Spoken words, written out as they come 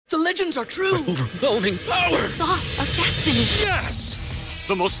The legends are true. Overwhelming power! Sauce of destiny. Yes!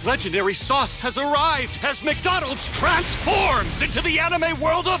 The most legendary sauce has arrived as McDonald's transforms into the anime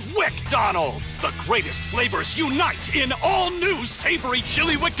world of WickDonald's. The greatest flavors unite in all new savory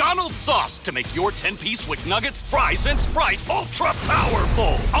chili McDonald's sauce to make your 10-piece Wick Nuggets, fries, and Sprite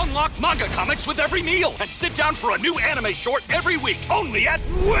ultra-powerful. Unlock manga comics with every meal and sit down for a new anime short every week only at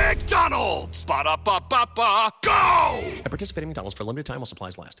WickDonald's. Ba-da-ba-ba-ba, go! At participating McDonald's for a limited time while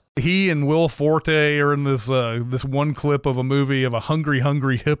supplies last. He and Will Forte are in this one clip of a movie of a Hungry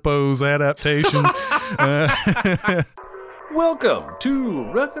Hippos adaptation. Welcome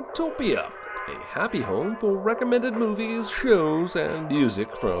to Recotopia, a happy home for recommended movies, shows, and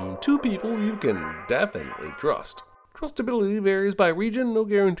music from two people you can definitely trust. Trustability varies by region, no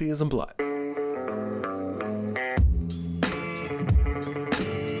guarantees implied.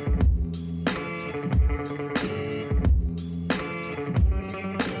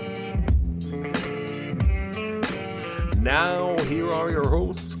 Now, here are your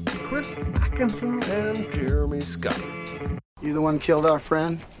hosts, Chris Atkinson and Jeremy Scott. You the one killed our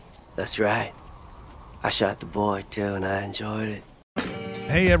friend? That's right. I shot the boy too, and I enjoyed it.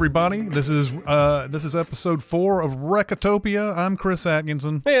 Hey everybody, this is episode 4 of Recotopia. I'm Chris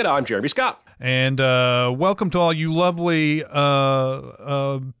Atkinson. And I'm Jeremy Scott. And welcome to all you lovely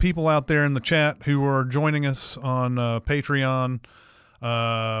people out there in the chat who are joining us on Patreon.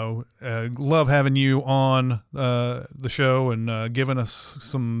 Love having you on the show and giving us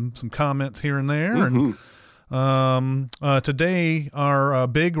some comments here and there. Mm-hmm. And today our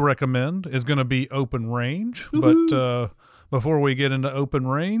big recommend is going to be Open Range. Woo-hoo. But before we get into Open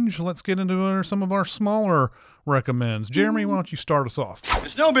Range, let's get into some of our smaller recommends. Jeremy, why don't you start us off?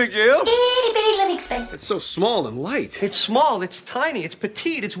 It's no big deal. Itty bitty living space. It's so small and light. It's small, it's tiny, it's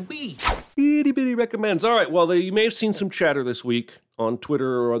petite, it's wee. Itty bitty recommends. All right, well, you may have seen some chatter this week on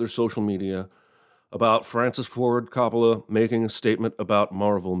Twitter or other social media about Francis Ford Coppola making a statement about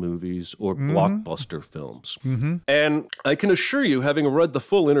Marvel movies or blockbuster films. Mm-hmm. And I can assure you, having read the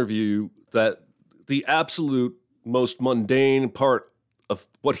full interview, that the absolute most mundane part of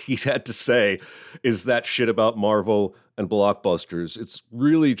what he's had to say is that shit about Marvel and blockbusters. It's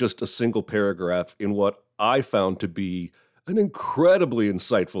really just a single paragraph in what I found to be an incredibly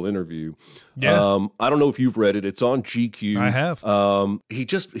insightful interview. Yeah. I don't know if you've read it. It's on GQ. I have. He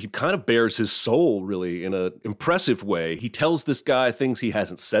kind of bears his soul really in an impressive way. He tells this guy things he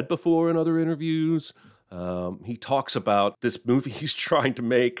hasn't said before in other interviews. He talks about this movie he's trying to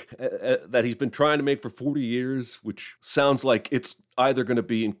make, that he's been trying to make for 40 years, which sounds like it's either going to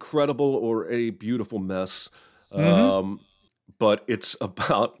be incredible or a beautiful mess. But it's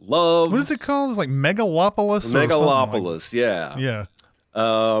about love. What is it called? It's like Megalopolis? Megalopolis, yeah.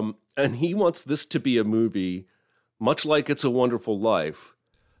 Yeah. And he wants this to be a movie, much like It's a Wonderful Life,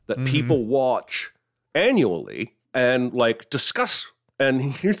 that people watch annually and discuss.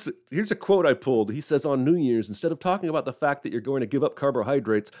 And here's a quote I pulled. He says, on New Year's, instead of talking about the fact that you're going to give up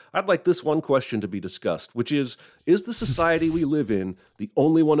carbohydrates, I'd like this one question to be discussed, which is the society we live in the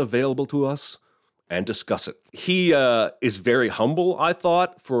only one available to us? And discuss it. He is very humble, I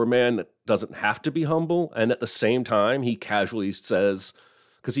thought, for a man that doesn't have to be humble. And at the same time, he casually says,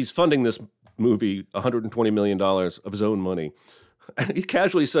 because he's funding this movie $120 million of his own money. And he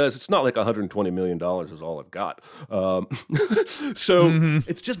casually says, it's not like $120 million is all I've got.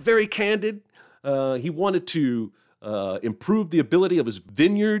 It's just very candid. He wanted to improve the ability of his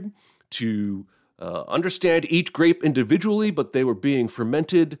vineyard to understand each grape individually, but they were being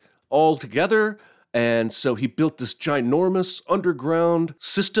fermented all together. And so he built this ginormous underground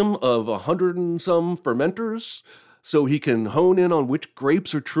system of 100 and some fermenters so he can hone in on which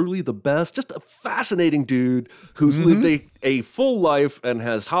grapes are truly the best. Just a fascinating dude who's lived a full life and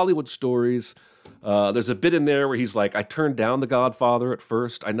has Hollywood stories. There's a bit in there where he's like, I turned down The Godfather at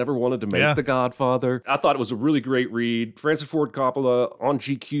first. I never wanted to make The Godfather. I thought it was a really great read. Francis Ford Coppola on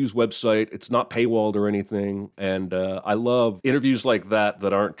GQ's website. It's not paywalled or anything. And I love interviews like that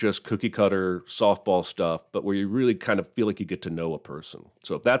aren't just cookie cutter softball stuff, but where you really kind of feel like you get to know a person.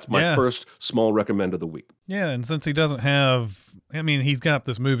 So that's my first small recommend of the week. Yeah, and since he doesn't have, he's got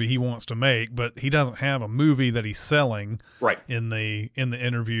this movie he wants to make, but he doesn't have a movie that he's selling. Right. In the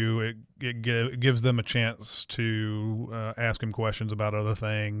interview, it gives them a chance to ask him questions about other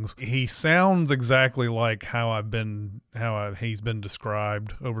things. He sounds exactly like how he's been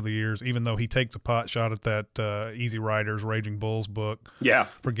described over the years, even though he takes a pot shot at that Easy Riders Raging Bulls book. Yeah.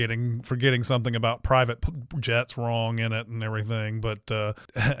 Forgetting something about private jets wrong in it and everything. But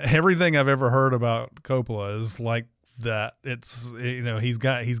everything I've ever heard about Coppola is like that it's, he's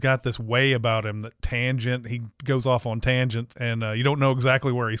got this way about him that he goes off on tangents, and you don't know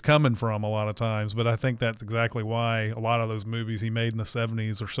exactly where he's coming from a lot of times. But I think that's exactly why a lot of those movies he made in the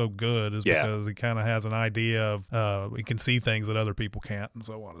 70s are so good, is because he kind of has an idea of he can see things that other people can't, and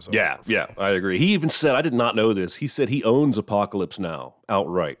so on and so forth. Yeah, I agree. He even said, I did not know this, he said he owns Apocalypse Now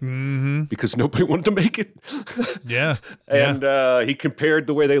outright because nobody wanted to make it. And he compared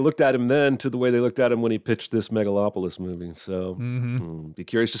the way they looked at him then to the way they looked at him when he pitched this Megalopolis movie. So be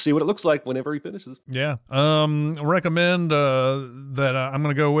curious to see what it looks like whenever he finishes. Yeah. Recommend that I'm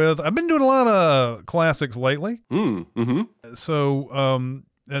going to go with. I've been doing a lot of classics lately. So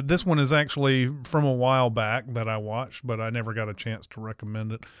this one is actually from a while back that I watched, but I never got a chance to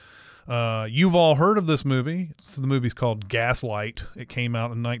recommend it. You've all heard of this movie. The movie's called Gaslight. It came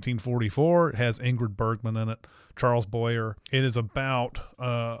out in 1944. It has Ingrid Bergman in it, Charles Boyer. It is about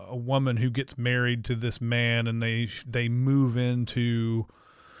a woman who gets married to this man, and they move into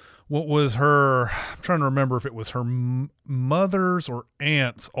what was her, I'm trying to remember if it was her mother's or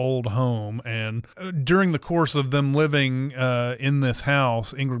aunt's old home. And during the course of them living in this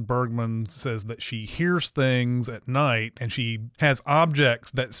house, Ingrid Bergman says that she hears things at night, and she has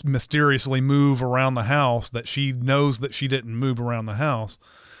objects that mysteriously move around the house that she knows that she didn't move around the house,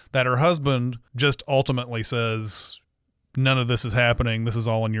 that her husband just ultimately says, none of this is happening. This is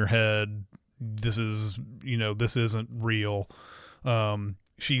all in your head. This is, this isn't real.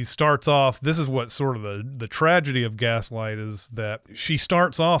 She starts off, this is what sort of the tragedy of Gaslight is, that she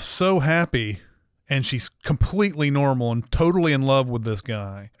starts off so happy and she's completely normal and totally in love with this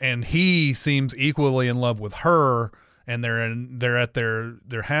guy. And he seems equally in love with her, and they're at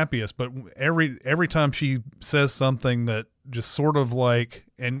their happiest. But every time she says something that just sort of like,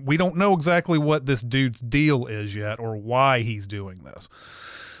 and we don't know exactly what this dude's deal is yet or why he's doing this.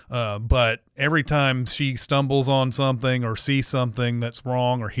 But every time she stumbles on something or sees something that's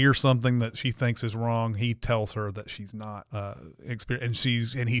wrong or hears something that she thinks is wrong, he tells her that she's not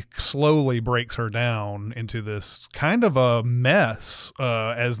and he slowly breaks her down into this kind of a mess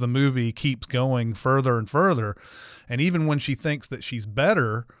as the movie keeps going further and further. And even when she thinks that she's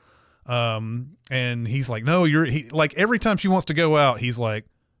better, and he's like, no, like every time she wants to go out, he's like,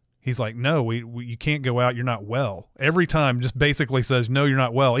 no, you can't go out. You're not well. Every time just basically says, no, you're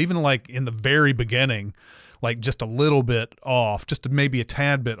not well. Even like in the very beginning, like just a little bit off, just maybe a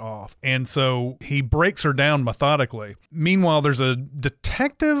tad bit off. And so he breaks her down methodically. Meanwhile, there's a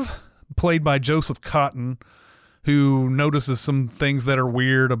detective played by Joseph Cotton who notices some things that are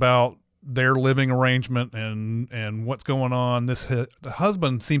weird about their living arrangement and what's going on. The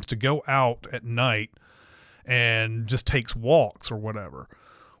husband seems to go out at night and just takes walks or whatever.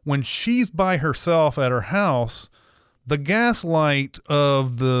 When she's by herself at her house, the gaslight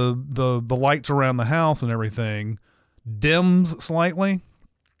of the lights around the house and everything dims slightly,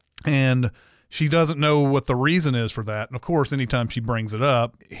 and she doesn't know what the reason is for that. And of course, anytime she brings it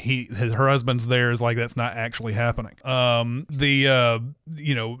up, her husband's there is like, that's not actually happening.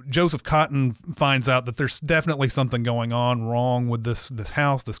 Joseph Cotton finds out that there's definitely something going on wrong with this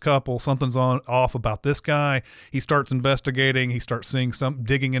house, this couple. Something's off about this guy. He starts investigating. He starts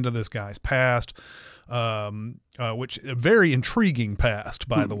digging into this guy's past, which a very intriguing past,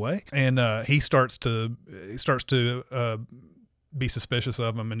 by the way. And he starts to be suspicious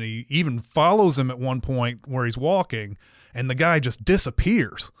of him, and he even follows him at one point where he's walking, and the guy just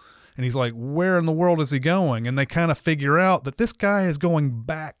disappears, and he's like, where in the world is he going? And they kind of figure out that this guy is going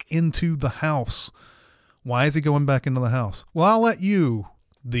back into the house. Why is he going back into the house? Well, I'll let you,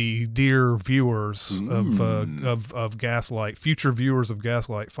 the dear viewers of Gaslight, future viewers of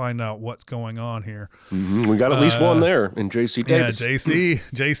Gaslight, find out what's going on here. We got at least one there in JC Davis. Yeah,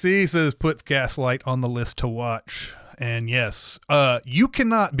 JC says puts Gaslight on the list to watch. And yes, you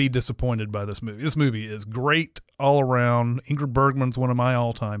cannot be disappointed by this movie. This movie is great all around. Ingrid Bergman's one of my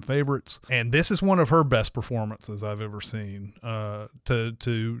all-time favorites, and this is one of her best performances I've ever seen.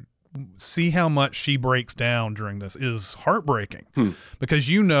 To see how much she breaks down during this is heartbreaking, because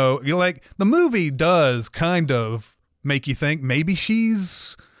the movie does kind of make you think maybe she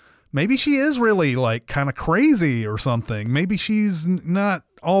is really like kind of crazy or something. Maybe she's not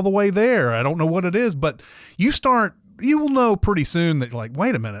all the way there. I don't know what it is, but you will know pretty soon that, like,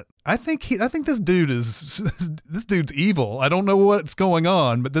 wait a minute. I think this dude's evil. I don't know what's going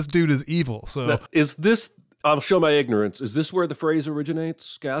on, but this dude is evil. So now, is this, I'll show my ignorance, is this where the phrase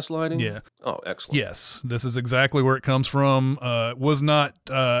originates, gaslighting? Yeah. Oh, excellent. Yes, this is exactly where it comes from. Was not,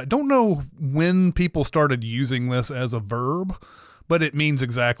 don't know when people started using this as a verb, but it means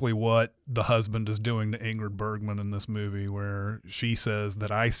exactly what the husband is doing to Ingrid Bergman in this movie, where she says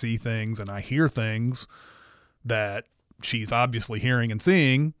that I see things and I hear things that she's obviously hearing and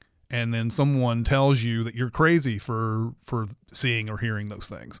seeing, and then someone tells you that you're crazy for seeing or hearing those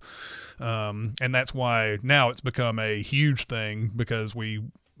things. And that's why now it's become a huge thing, because we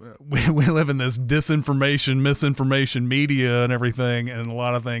live in this misinformation media and everything, and a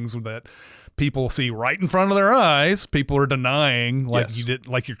lot of things that people see right in front of their eyes, people are denying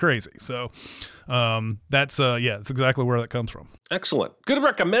like you're crazy. So that's exactly where that comes from. Excellent. Good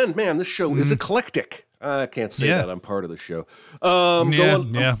recommend, man. This show is eclectic. I can't say that I'm part of the show. I'm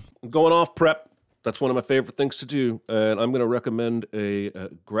going off prep. That's one of my favorite things to do. And I'm going to recommend a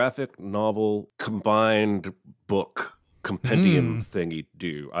graphic novel combined book compendium thingy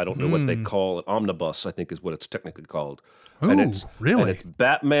do. I don't know what they call it. Omnibus, I think, is what it's technically called. Ooh, and it's really? It's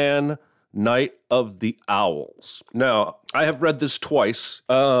Batman Night of the Owls. Now, I have read this twice.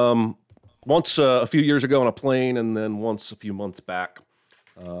 Once a few years ago on a plane, and then once a few months back.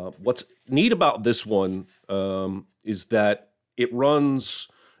 What's neat about this one is that it runs,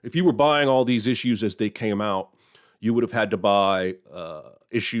 if you were buying all these issues as they came out, you would have had to buy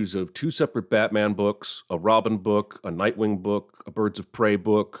issues of 2 separate Batman books, a Robin book, a Nightwing book, a Birds of Prey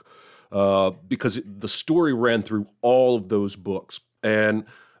book, because the story ran through all of those books. And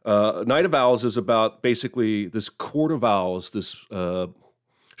Night of Owls is about basically this court of owls, this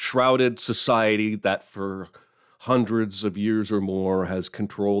shrouded society that for hundreds of years or more has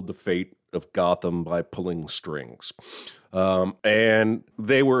controlled the fate of Gotham by pulling strings. And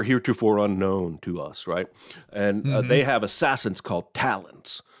they were heretofore unknown to us, right? And they have assassins called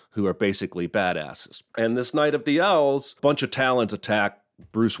Talons, who are basically badasses. And this Night of the Owls, a bunch of Talons attack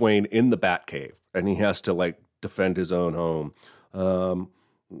Bruce Wayne in the Batcave, and he has to defend his own home.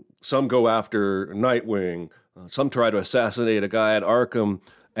 Some go after Nightwing. Some try to assassinate a guy at Arkham.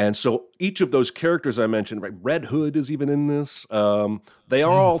 And so each of those characters I mentioned, right, Red Hood is even in this, they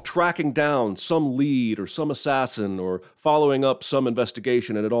are all tracking down some lead or some assassin or following up some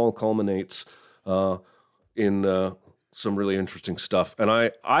investigation, and it all culminates in some really interesting stuff. And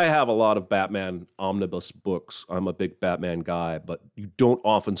I have a lot of Batman omnibus books. I'm a big Batman guy, but you don't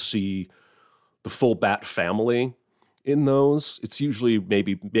often see the full Bat family in those. It's usually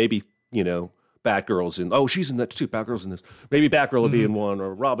maybe Batgirl's in, she's in that too, Batgirl's in this. Maybe Batgirl will be in one,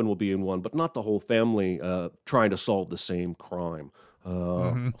 or Robin will be in one, but not the whole family trying to solve the same crime.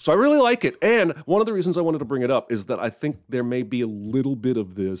 So I really like it. And one of the reasons I wanted to bring it up is that I think there may be a little bit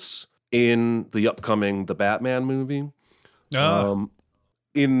of this in the upcoming The Batman movie.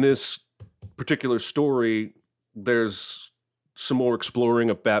 In this particular story, there's some more exploring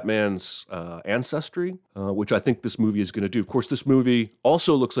of Batman's ancestry, which I think this movie is going to do. Of course, this movie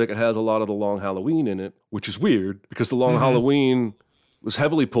also looks like it has a lot of The Long Halloween in it, which is weird because The Long Halloween was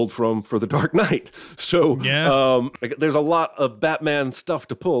heavily pulled from for The Dark Knight. So there's a lot of Batman stuff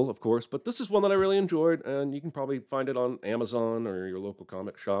to pull, of course, but this is one that I really enjoyed, and you can probably find it on Amazon or your local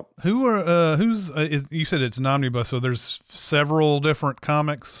comic shop. You said it's an omnibus, so there's several different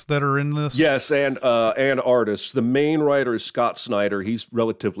comics that are in this? Yes, and artists. The main writer is Scott Snyder. He's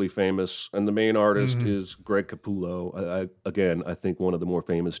relatively famous, and the main artist is Greg Capullo. I think one of the more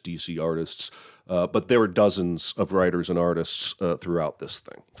famous DC artists. But there were dozens of writers and artists throughout this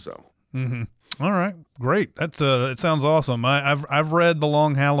thing. So, all right, great. That sounds awesome. I've read The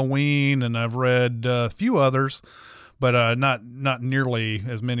Long Halloween, and I've read a few others, but not nearly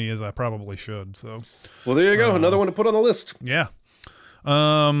as many as I probably should. So, well, there you go. Another one to put on the list. Yeah.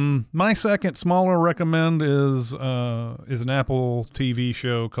 My second smaller recommend is an Apple TV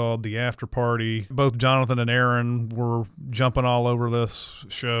show called The After Party. Both Jonathan and Aaron were jumping all over this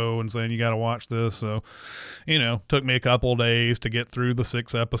show and saying, you got to watch this. So, took me a couple of days to get through the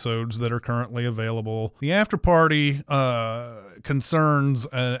 6 episodes that are currently available. The After Party, concerns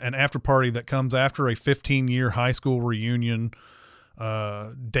an after party that comes after a 15-year high school reunion.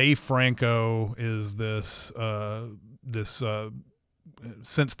 Dave Franco is this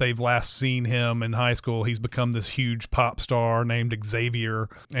since they've last seen him in high school, he's become this huge pop star named Xavier.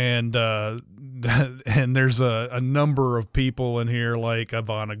 And there's a number of people in here like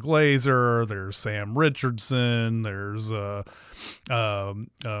Ivana Glazer, there's Sam Richardson, there's Ike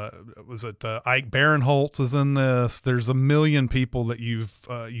Barinholtz is in this. There's a million people that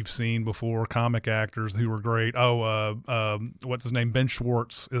you've seen before, comic actors who were great. What's his name? Ben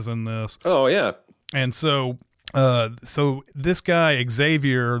Schwartz is in this. Oh yeah. And so this guy,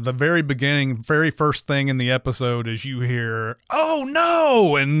 Xavier, the very first thing in the episode is you hear, "Oh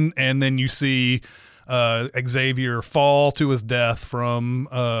no!" and then you see Xavier fall to his death from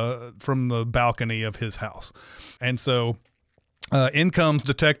the balcony of his house. And so in comes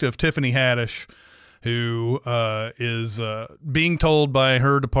Detective Tiffany Haddish, who is being told by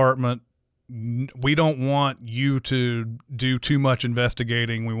her department, we don't want you to do too much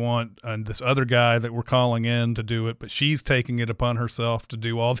investigating. We want this other guy that we're calling in to do it, but she's taking it upon herself to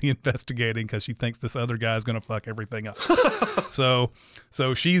do all the investigating because she thinks this other guy is going to fuck everything up. So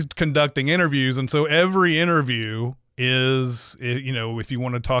she's conducting interviews, and so every interview is, you know, if you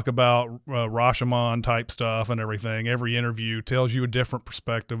want to talk about Rashomon type stuff and everything, every interview tells you a different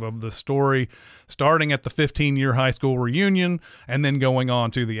perspective of the story, starting at the 15-year high school reunion and then going on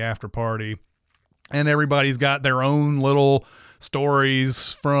to the after party. And everybody's got their own little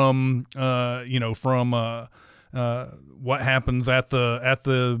stories from what happens at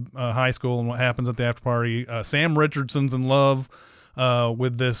the high school and what happens at the after party. Sam Richardson's in love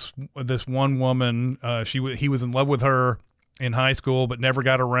with this one woman. He was in love with her in high school, but never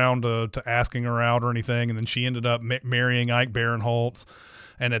got around to asking her out or anything. And then she ended up marrying Ike Barinholtz.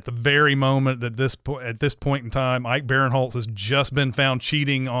 And at the very moment that at this point in time, Ike Barinholtz has just been found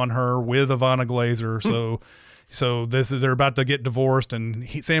cheating on her with Ivana Glazer. So they're about to get divorced, and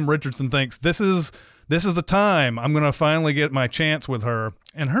Sam Richardson thinks this is the time I'm going to finally get my chance with her.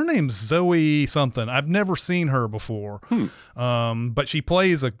 And her name's Zoe something. I've never seen her before. But she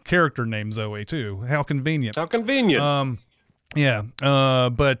plays a character named Zoe too. How convenient. How convenient.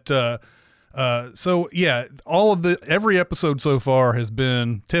 So yeah, every episode so far has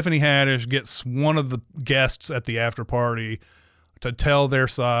been Tiffany Haddish gets one of the guests at the after party to tell their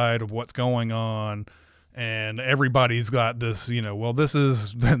side of what's going on. And everybody's got this, this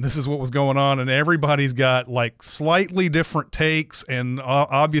is what was going on. And everybody's got like slightly different takes. And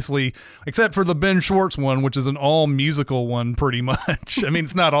obviously, except for the Ben Schwartz one, which is an all musical one pretty much. I mean,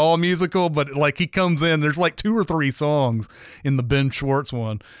 it's not all musical, but like he comes in, there's like 2 or 3 songs in the Ben Schwartz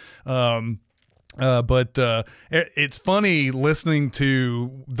one. But it's funny listening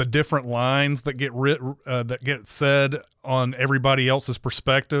to the different lines that get said on everybody else's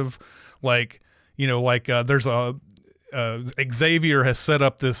perspective. There's Xavier has set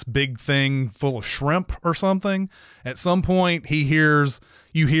up this big thing full of shrimp or something. At some point he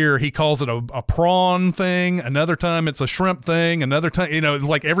calls it a prawn thing. Another time it's a shrimp thing. Another time,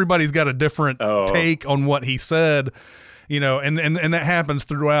 like everybody's got a different take on what he said. And that happens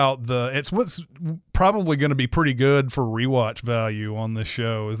throughout it's what's probably going to be pretty good for rewatch value on this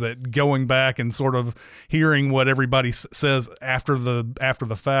show is that going back and sort of hearing what everybody says after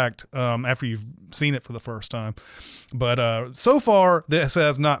the fact, after you've seen it for the first time. But so far this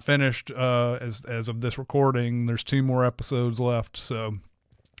has not finished as of this recording. There's 2 more episodes left, so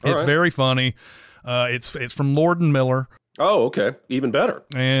it's very funny. It's from Lord and Miller. Oh, okay. Even better.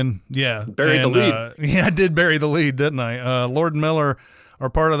 And yeah. Buried the lead. I did bury the lead, didn't I? Lord and Miller are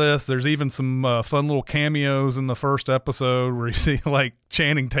part of this. There's even some fun little cameos in the first episode where you see like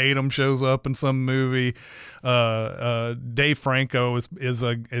Channing Tatum shows up in some movie. Dave Franco is he's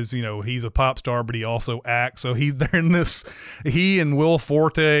a pop star, but he also acts. So he and Will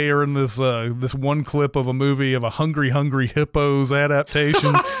Forte are in this one clip of a movie of a Hungry Hippos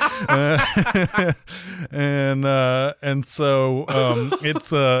adaptation. And so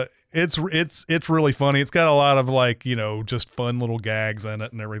it's really funny. It's got a lot of just fun little gags in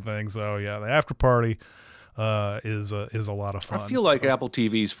it and everything. So yeah, the after party is a lot of fun. I feel like Apple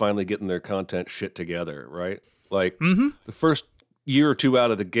TV's finally getting their content shit together, right? Like the first year or 2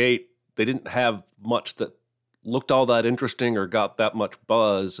 out of the gate, they didn't have much that looked all that interesting or got that much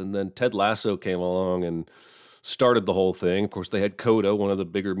buzz, and then Ted Lasso came along and started the whole thing. Of course, they had Coda, one of the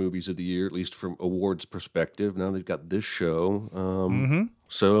bigger movies of the year, at least from awards perspective. Now they've got this show.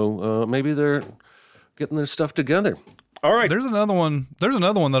 So maybe they're getting their stuff together. All right. There's another one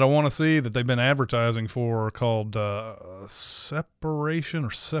that I want to see that they've been advertising for called Separation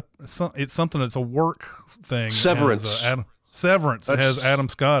or it's something that's a work thing. Severance. Severance. It has Adam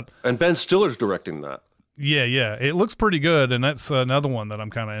Scott. And Ben Stiller's directing that. Yeah. It looks pretty good, and that's another one that I'm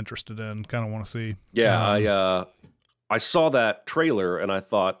kind of interested in, kind of want to see. Yeah, I saw that trailer, and I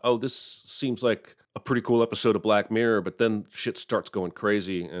thought, oh, this seems like a pretty cool episode of Black Mirror, but then shit starts going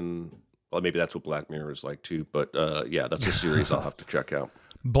crazy, and well, maybe that's what Black Mirror is like too. But yeah, that's a series I'll have to check out.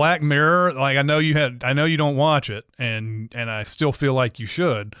 Black Mirror, like I know you don't watch it, and I still feel like you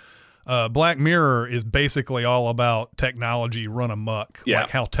should. Black Mirror is basically all about technology run amok, like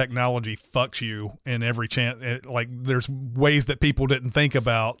how technology fucks you in every chance. Like there's ways that people didn't think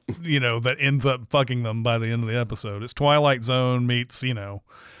about, that ends up fucking them by the end of the episode. It's Twilight Zone meets, I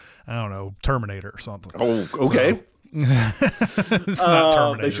don't know, Terminator or something. Oh, okay. So, it's not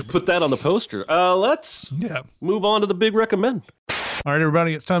Terminator. They should put that on the poster. Let's move on to the big recommend. All right,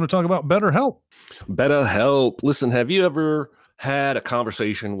 everybody, it's time to talk about BetterHelp. BetterHelp. Listen, have you ever had a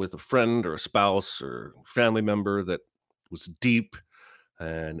conversation with a friend or a spouse or family member that was deep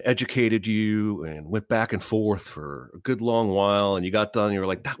and educated you and went back and forth for a good long while, and you got done and you were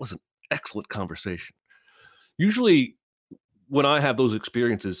like, that was an excellent conversation. Usually when I have those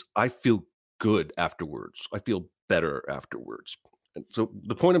experiences, I feel good afterwards. I feel better afterwards. And so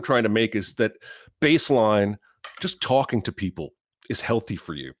the point I'm trying to make is that baseline, just talking to people is healthy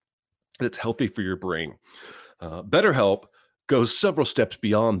for you. It's healthy for your brain. BetterHelp goes several steps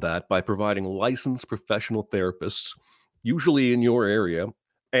beyond that by providing licensed professional therapists, usually in your area,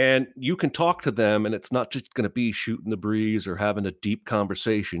 and you can talk to them, and it's not just going to be shooting the breeze or having a deep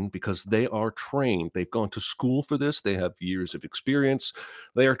conversation, because they are trained. They've gone to school for this. They have years of experience.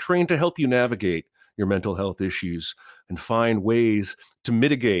 They are trained to help you navigate your mental health issues and find ways to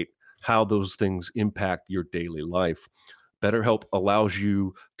mitigate how those things impact your daily life. BetterHelp allows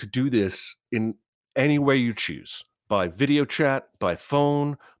you to do this in any way you choose, by video chat, by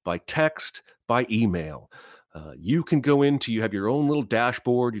phone, by text, by email. You can go into, you have your own little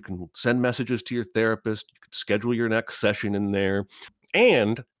dashboard. You can send messages to your therapist. You can schedule your next session in there.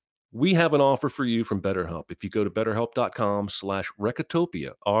 And we have an offer for you from BetterHelp. If you go to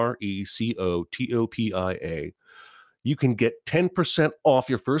betterhelp.com/Recotopia, RECOTOPIA, you can get 10% off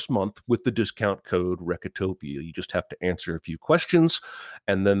your first month with the discount code Recotopia. You just have to answer a few questions,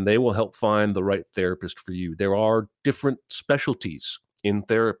 and then they will help find the right therapist for you. There are different specialties in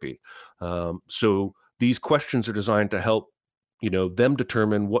therapy. So these questions are designed to help, them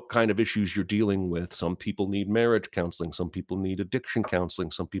determine what kind of issues you're dealing with. Some people need marriage counseling. Some people need addiction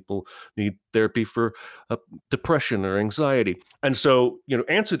counseling. Some people need therapy for depression or anxiety. And so,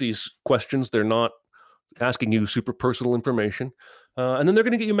 answer these questions. They're not asking you super personal information. And then they're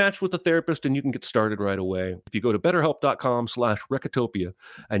going to get you matched with a therapist, and you can get started right away. If you go to betterhelp.com/Recotopia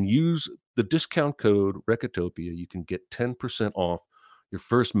and use the discount code Recotopia, you can get 10% off your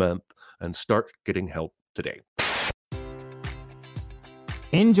first month and start getting help today.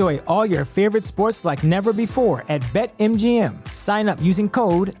 Enjoy all your favorite sports like never before at BetMGM. Sign up using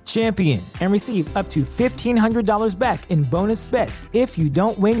code CHAMPION and receive up to $1,500 back in bonus bets if you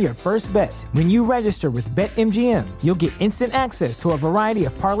don't win your first bet. When you register with BetMGM, you'll get instant access to a variety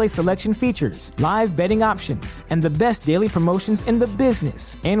of parlay selection features, live betting options, and the best daily promotions in the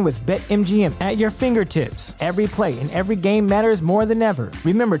business. And with BetMGM at your fingertips, every play and every game matters more than ever.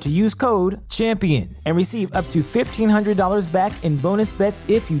 Remember to use code CHAMPION and receive up to $1,500 back in bonus bets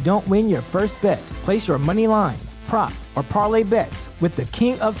if you don't win your first bet. Place your money line, prop, or parlay bets with the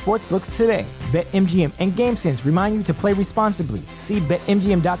king of sportsbooks today. BetMGM and GameSense remind you to play responsibly. See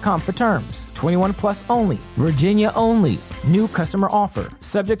BetMGM.com for terms. 21 plus only. Virginia only. New customer offer.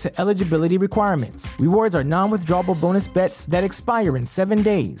 Subject to eligibility requirements. Rewards are non-withdrawable bonus bets that expire in 7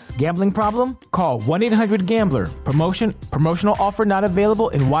 days. Gambling problem? Call 1-800-GAMBLER. Promotional offer not available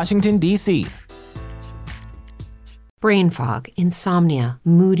in Washington, D.C. Brain fog, insomnia,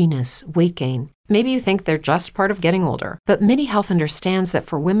 moodiness, weight gain. Maybe you think they're just part of getting older, but MIDI Health understands that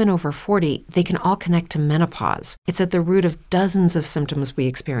for women over 40, they can all connect to menopause. It's at the root of dozens of symptoms we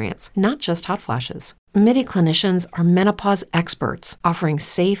experience, not just hot flashes. MIDI clinicians are menopause experts, offering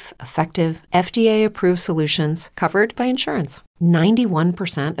safe, effective, FDA-approved solutions covered by insurance.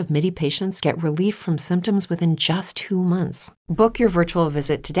 91% of MIDI patients get relief from symptoms within just 2 months. Book your virtual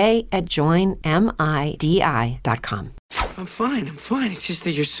visit today at joinmidi.com. I'm fine. It's just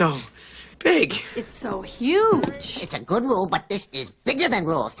that you're so big. It's so huge. It's a good rule, but this is bigger than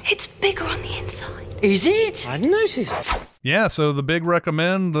rules. It's bigger on the inside. Is it? I noticed. Yeah, so the big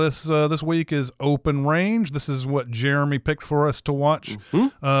recommend this week is Open Range. This is what Jeremy picked for us to watch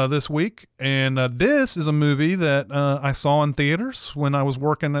this week. And this is a movie that I saw in theaters when I was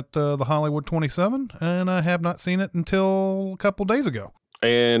working at the Hollywood 27, and I have not seen it until a couple days ago.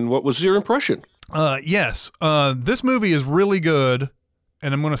 And what was your impression? Yes, this movie is really good.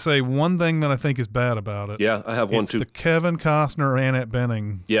 And I'm going to say one thing that I think is bad about it. Yeah, I have one too. The Kevin Costner, Annette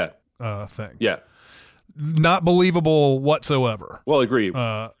Bening thing. Yeah. Not believable whatsoever. Well, agreed.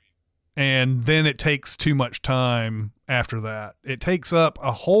 And then it takes too much time after that. It takes up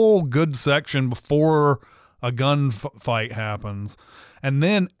a whole good section before a gunfight happens. And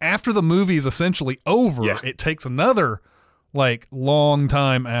then after the movie is essentially over, it takes another long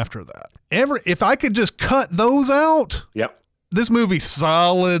time after that. If I could just cut those out. Yep. This movie's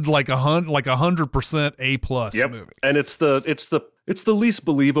solid, like 100% A+ movie. And it's the least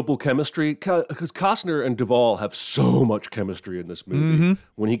believable chemistry, because Costner and Duvall have so much chemistry in this movie. Mm-hmm.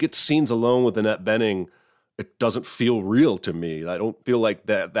 When he gets scenes alone with Annette Bening, it doesn't feel real to me. I don't feel like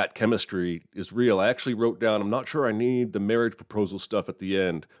that chemistry is real. I actually wrote down, I'm not sure I need the marriage proposal stuff at the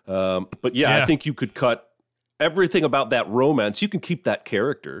end. But I think you could cut everything about that romance. You can keep that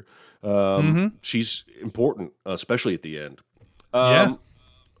character. She's important, especially at the end.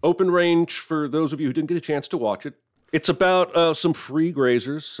 Open range for those of you who didn't get a chance to watch it. It's about some free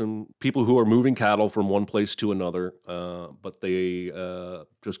grazers, some people who are moving cattle from one place to another, but they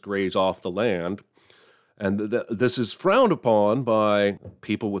just graze off the land. And this is frowned upon by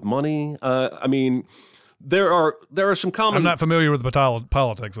people with money. I mean, there are some common... I'm not familiar with the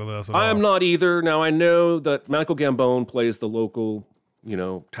politics of this at all. I am not either. Now, I know that Michael Gambon plays the local,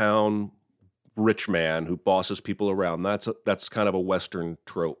 town rich man who bosses people around. That's kind of a Western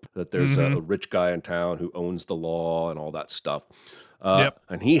trope, that there's a rich guy in town who owns the law and all that stuff.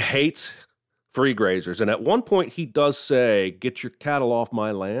 And he hates free grazers. And at one point he does say, "Get your cattle off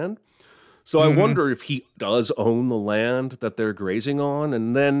my land." So I wonder if he does own the land that they're grazing on.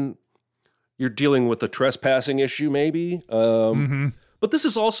 And then you're dealing with a trespassing issue maybe. But this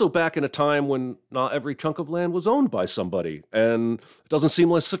is also back in a time when not every chunk of land was owned by somebody. And it doesn't seem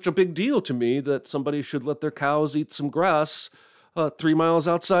like such a big deal to me that somebody should let their cows eat some grass 3 miles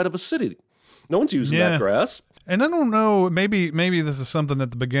outside of a city. No one's using that grass. And I don't know, maybe this is something at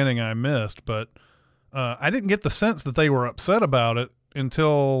the beginning I missed, but I didn't get the sense that they were upset about it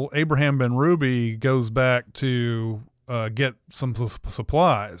until Abraham Ben-Ruby goes back to get some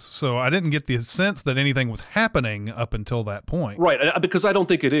supplies. So I didn't get the sense that anything was happening up until that point. Right, because I don't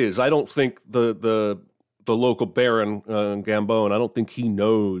think it is. I don't think the local Baron Gambon, I don't think he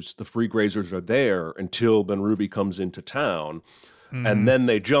knows the free grazers are there until Ben-Ruby comes into town. And then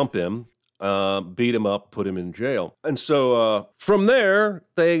they jump him, beat him up, put him in jail. And so from there,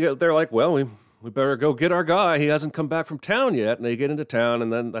 they're like, well, we better go get our guy. He hasn't come back from town yet. And they get into town,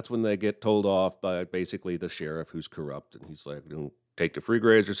 and then that's when they get told off by basically the sheriff, who's corrupt. And he's like, take the free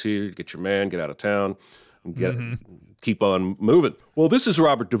grazers here, get your man, get out of town, and keep on moving. Well, this is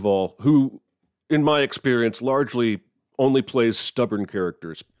Robert Duvall, who, in my experience, largely only plays stubborn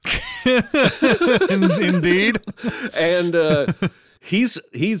characters. Indeed. And he's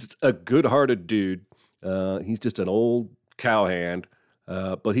a good-hearted dude. He's just an old cowhand,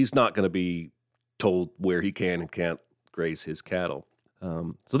 but he's not going to be told where he can and can't graze his cattle.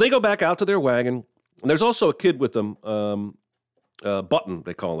 So they go back out to their wagon, and there's also a kid with them, Button,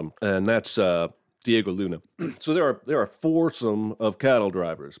 they call him, and that's Diego Luna. So there are foursome of cattle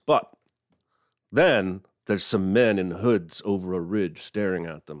drivers, but then there's some men in hoods over a ridge staring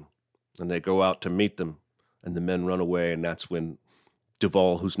at them, and they go out to meet them, and the men run away, and that's when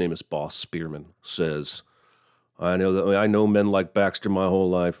Duvall, whose name is Boss Spearman, says, I know men like Baxter my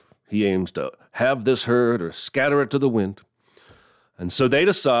whole life. He aims to have this herd or scatter it to the wind. And so they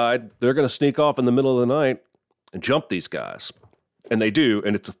decide they're going to sneak off in the middle of the night and jump these guys. And they do,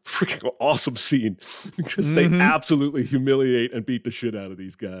 and it's a freaking awesome scene because they absolutely humiliate and beat the shit out of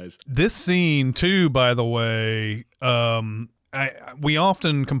these guys. This scene, too, by the way, we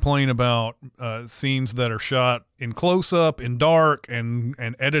often complain about scenes that are shot in close-up, in dark, and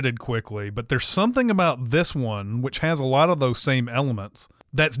edited quickly. But there's something about this one, which has a lot of those same elements,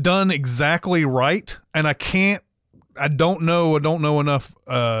 that's done exactly right. And I don't know enough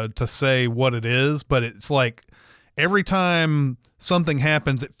to say what it is, but it's like every time something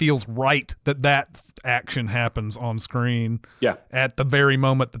happens, it feels right that action happens on screen. Yeah. At the very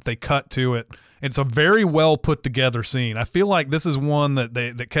moment that they cut to it. It's a very well put together scene. I feel like this is one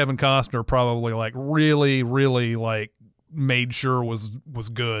that Kevin Costner probably like really, really like made sure was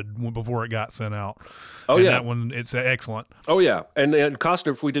good before it got sent out. Oh, and yeah. That one, it's excellent. Oh, yeah. And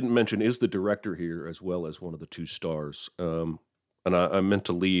Costner, if we didn't mention, is the director here as well as one of the two stars. And I meant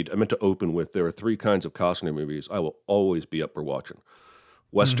to open with, there are three kinds of Costner movies I will always be up for watching.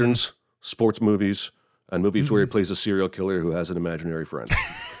 Westerns, sports movies, and movies where he plays a serial killer who has an imaginary friend.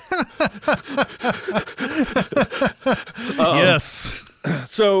 Yes.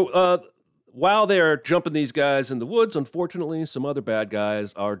 So while they're jumping these guys in the woods, unfortunately, some other bad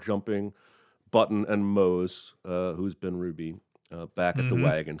guys are jumping Button and Mose, who's Ben-Ruby, back at the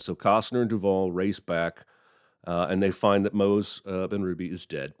wagon. So Costner and Duvall race back, and they find that Mose, Ben-Ruby, is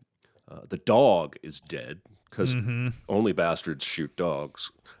dead. The dog is dead, because only bastards shoot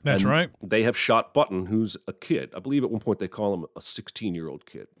dogs. That's right. They have shot Button, who's a kid. I believe at one point they call him a 16-year-old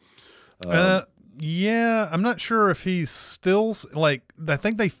kid. Yeah, I'm not sure if he's still, like, I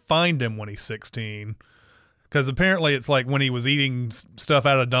think they find him when he's 16. Because apparently it's like when he was eating stuff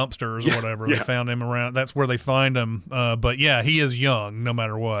out of dumpsters or whatever, they found him around. That's where they find him. But yeah, he is young no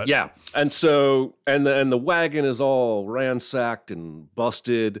matter what. Yeah. And so, and the wagon is all ransacked and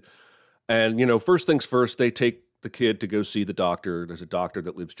busted. And, you know, first things first, they take the kid to go see the doctor. There's a doctor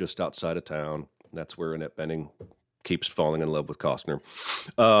that lives just outside of town. That's where Annette Bening keeps falling in love with Costner.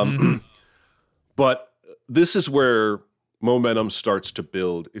 But this is where momentum starts to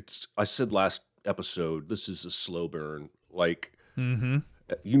build. I said last episode, this is a slow burn. Like,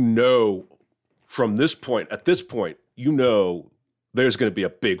 you know, from this point, at this point, you know, there's going to be a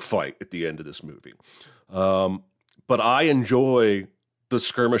big fight at the end of this movie. But I enjoy the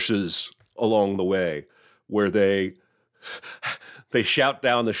skirmishes along the way where they shout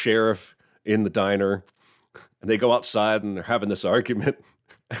down the sheriff in the diner and they go outside and they're having this argument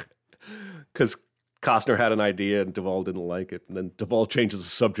because Costner had an idea and Duvall didn't like it. And then Duvall changes the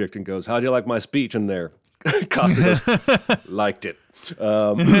subject and goes, "How do you like my speech in there?" Costner goes, "Liked it."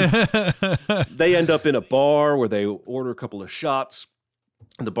 They end up in a bar where they order a couple of shots.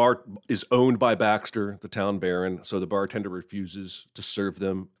 And the bar is owned by Baxter, the town baron. So the bartender refuses to serve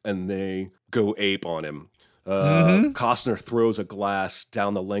them and they go ape on him. Costner throws a glass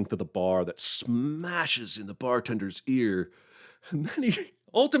down the length of the bar that smashes in the bartender's ear. And then he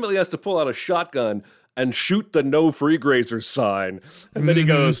ultimately has to pull out a shotgun and shoot the "No Free Grazers" sign. And then he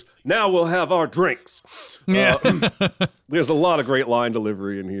goes, "Now we'll have our drinks." Yeah. There's a lot of great line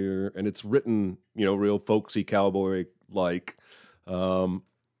delivery in here, and it's written, you know, real folksy cowboy-like.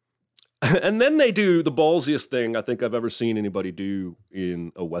 And then they do the ballsiest thing I think I've ever seen anybody do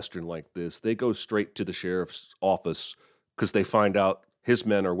in a Western like this. They go straight to the sheriff's office because they find out his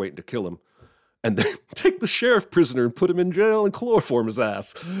men are waiting to kill him. And they take the sheriff prisoner and put him in jail and chloroform his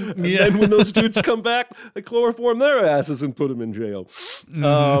ass. And then when those dudes come back, they chloroform their asses and put him in jail.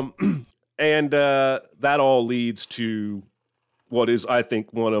 And that all leads to what is, I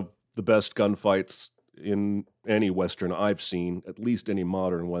think, one of the best gunfights in any Western I've seen, at least any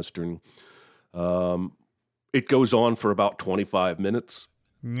modern Western. It goes on for about 25 minutes.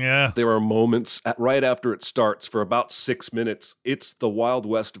 Yeah. There are moments right after it starts for about 6 minutes. It's the Wild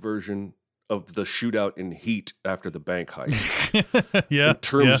West version of the shootout in Heat after the bank heist. In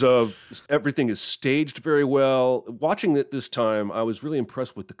terms of everything is staged very well. Watching it this time, I was really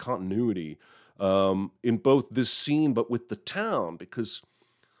impressed with the continuity in both this scene, but with the town, because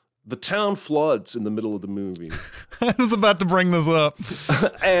the town floods in the middle of the movie. I was about to bring this up.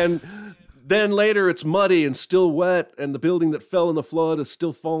 And then later it's muddy and still wet, and the building that fell in the flood is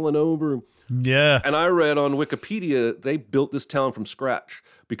still falling over. Yeah. And I read on Wikipedia, they built this town from scratch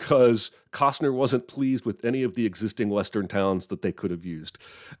because Costner wasn't pleased with any of the existing Western towns that they could have used.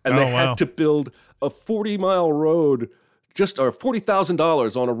 And they had to build a 40-mile road, or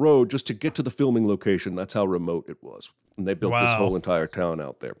 $40,000 on a road just to get to the filming location. That's how remote it was. And they built this whole entire town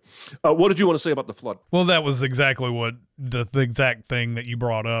out there. What did you want to say about the flood? Well, that was exactly what the exact thing that you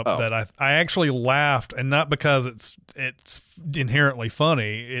brought up, that I actually laughed, and not because it's inherently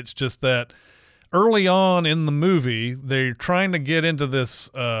funny. It's just that early on in the movie, they're trying to get into this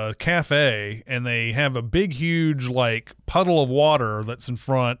cafe, and they have a big, huge like puddle of water that's in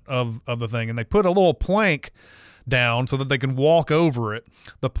front of the thing, and they put a little plank down so that they can walk over it.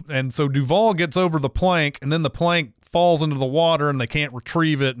 And so Duvall gets over the plank, and then the plank falls into the water and they can't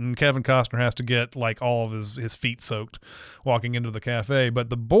retrieve it, and Kevin Costner has to get like all of his feet soaked walking into the cafe. But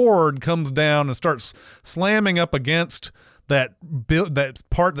the board comes down and starts slamming up against that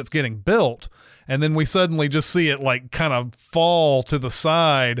part that's getting built, and then we suddenly just see it like kind of fall to the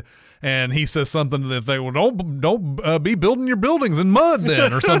side. And he says something to the effect, "Well, don't be building your buildings in mud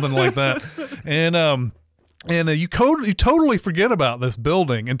then," or something like that. And you totally forget about this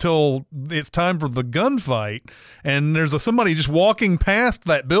building until it's time for the gunfight, and there's somebody just walking past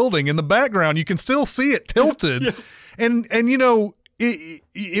that building in the background. You can still see it tilted, and you know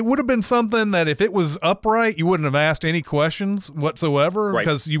it would have been something that if it was upright, you wouldn't have asked any questions whatsoever,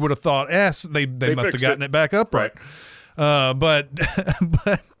 because you would have thought, they must have gotten it back upright. But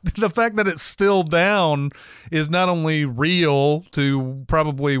the fact that it's still down is not only real to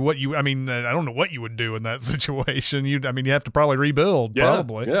probably I don't know what you would do in that situation. You have to probably rebuild,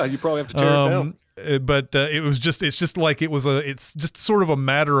 probably. Yeah, you probably have to tear it down. But it's just like it's just sort of a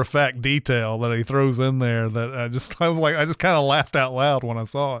matter of fact detail that he throws in there that I just kind of laughed out loud when I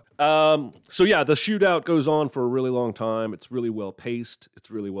saw it. So yeah, the shootout goes on for a really long time. It's really well paced. It's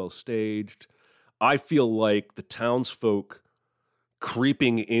really well staged. I feel like the townsfolk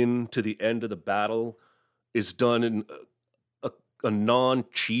creeping into the end of the battle is done in a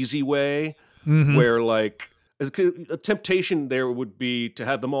non-cheesy way, where like a temptation there would be to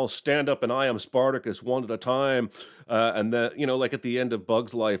have them all stand up and "I am Spartacus" one at a time, and then like at the end of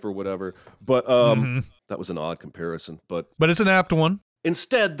Bug's Life or whatever. But that was an odd comparison. But it's an apt one.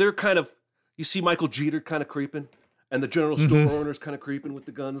 Instead, they're you see Michael Jeter kind of creeping. And the general store owner's kind of creeping with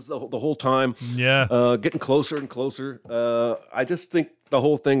the guns the whole time. Yeah. Getting closer and closer. I just think the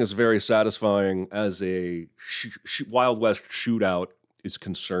whole thing is very satisfying as a Wild West shootout is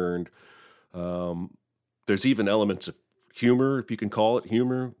concerned. There's even elements of humor, if you can call it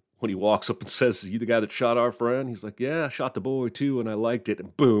humor, when he walks up and says, "You the guy that shot our friend?" He's like, "Yeah, I shot the boy too, and I liked it."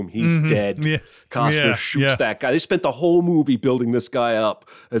 And boom, he's dead. Yeah. Costner shoots that guy. They spent the whole movie building this guy up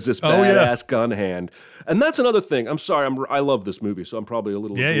as this badass gun hand. And that's another thing. I'm sorry, I love this movie, so I'm probably a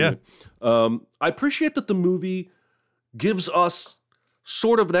little I appreciate that the movie gives us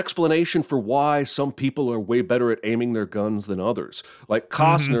sort of an explanation for why some people are way better at aiming their guns than others. Like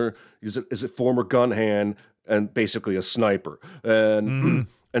Costner is a former gun hand and basically a sniper. And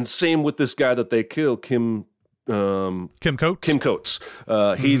and same with this guy that they kill, Kim Coates. Kim Coates.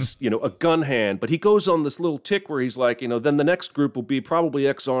 He's, a gun hand, but he goes on this little tick where he's like, then the next group will be probably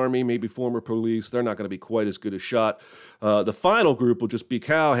ex-army, maybe former police. They're not going to be quite as good a shot. The final group will just be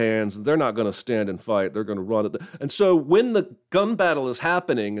cowhands. They're not going to stand and fight. They're going to run at and so when the gun battle is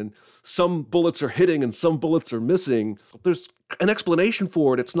happening and some bullets are hitting and some bullets are missing, there's an explanation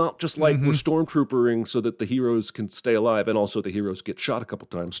for it. It's not just like we're stormtroopering so that the heroes can stay alive, and also the heroes get shot a couple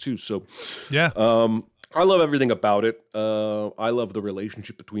times too. So, I love everything about it. I love the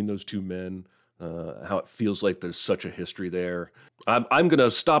relationship between those two men. How it feels like there's such a history there. I'm going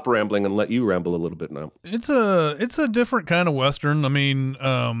to stop rambling and let you ramble a little bit now. It's a different kind of Western. I mean,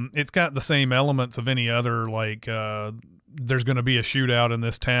 it's got the same elements of any other, like, there's going to be a shootout in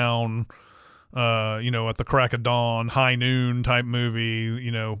this town, at the crack of dawn, high noon type movie.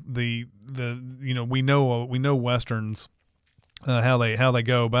 We know Westerns, how they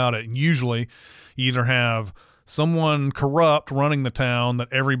go about it. And usually you either have someone corrupt running the town that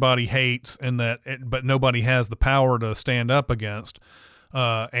everybody hates but nobody has the power to stand up against.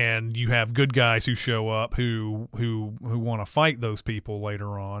 And you have good guys who show up who want to fight those people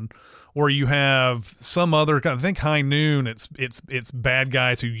later on, or you have some other. I think High Noon. It's bad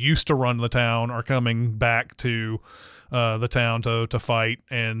guys who used to run the town are coming back to the town to fight,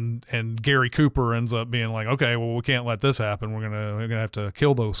 and Gary Cooper ends up being like, okay, well, we can't let this happen. We're gonna have to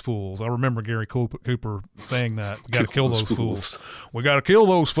kill those fools. I remember Gary Cooper saying that. We got to kill those fools. We got to kill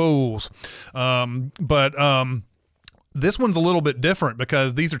those fools. This one's a little bit different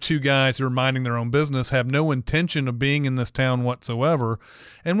because these are two guys who are minding their own business, have no intention of being in this town whatsoever.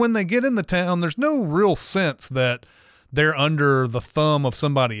 And when they get in the town, there's no real sense that they're under the thumb of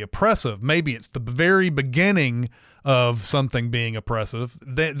somebody oppressive. Maybe it's the very beginning of something being oppressive.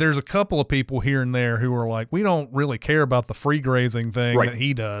 There's a couple of people here and there who are like, we don't really care about the free grazing thing that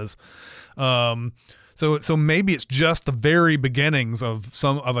he does. So maybe it's just the very beginnings of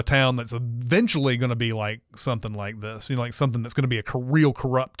a town that's eventually going to be like something like this, like something that's going to be a real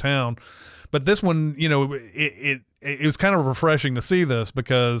corrupt town. But this one, it was kind of refreshing to see this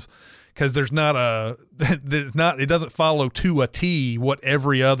because it doesn't follow to a T what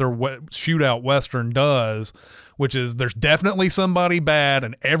every other shootout Western does, which is there's definitely somebody bad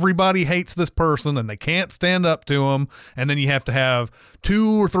and everybody hates this person and they can't stand up to them. And then you have to have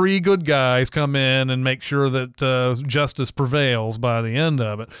 2 or 3 good guys come in and make sure that justice prevails by the end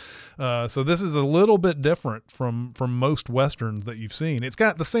of it. So this is a little bit different from most Westerns that you've seen. It's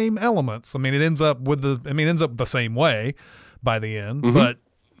got the same elements. I mean, it ends up the same way by the end, but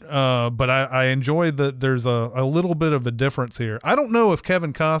I enjoy that there's a little bit of a difference here. I don't know if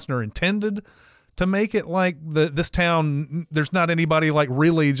Kevin Costner intended to make it like this town, there's not anybody like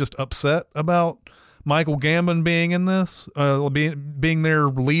really just upset about Michael Gambon being in this, being their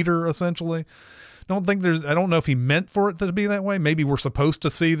leader essentially. I don't know if he meant for it to be that way. Maybe we're supposed to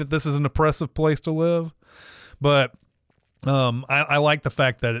see that this is an oppressive place to live, but I like the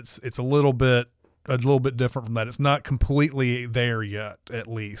fact that it's a little bit different from that. It's not completely there yet, at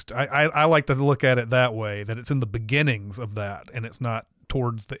least. I like to look at it that way, that it's in the beginnings of that, and it's not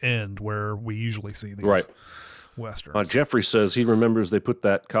towards the end where we usually see these Westerns. Jeffrey says he remembers they put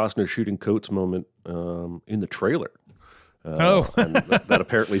that Costner shooting Coates moment in the trailer. And that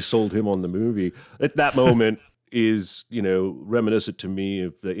apparently sold him on the movie. That moment is, reminiscent to me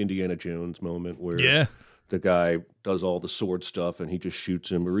of the Indiana Jones moment where the guy does all the sword stuff and he just shoots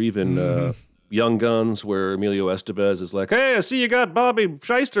him, or even Young Guns, where Emilio Estevez is like, "Hey, I see you got Bobby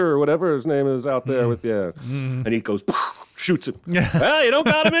Shyster or whatever his name is out there with you," and he goes, shoots him. Well, you don't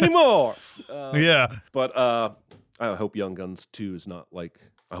got him anymore. But I hope Young Guns 2 is not like.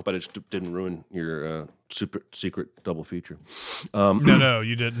 I hope I just didn't ruin your super secret double feature. No,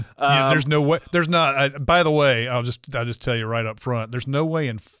 you didn't. There's no way. There's not. By the way, I'll just tell you right up front. There's no way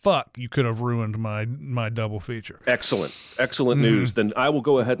in fuck you could have ruined my double feature. Excellent news. Then I will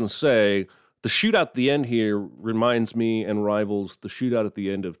go ahead and say. The shootout at the end here reminds me and rivals the shootout at the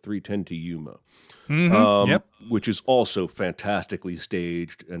end of 3:10 to Yuma, which is also fantastically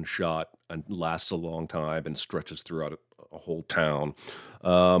staged and shot and lasts a long time and stretches throughout a whole town.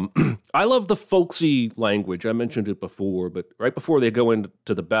 I love the folksy language. I mentioned it before, but right before they go into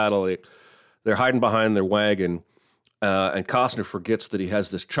the battle, they're hiding behind their wagon, and Costner forgets that he has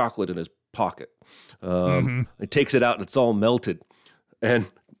this chocolate in his pocket. He takes it out, and it's all melted. And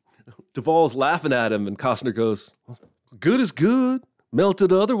Duvall's laughing at him, and Costner goes, "Good is good,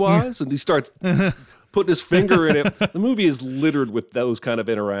 melted otherwise." And he starts putting his finger in it. The movie is littered with those kind of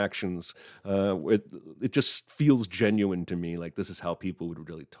interactions. It just feels genuine to me, like this is how people would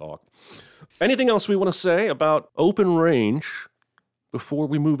really talk. Anything else we want to say about Open Range before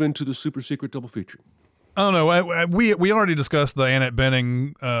we move into the super secret double feature? I don't know. We already discussed the Annette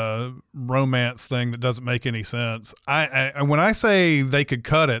Bening romance thing that doesn't make any sense. I when I say they could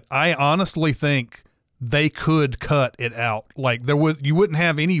cut it, I honestly think they could cut it out. Like you wouldn't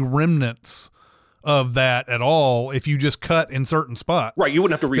have any remnants of that at all if you just cut in certain spots. Right, you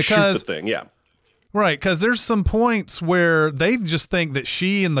wouldn't have to reshoot the thing, yeah. Right, because there's some points where they just think that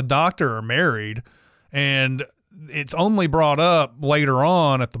she and the doctor are married, and it's only brought up later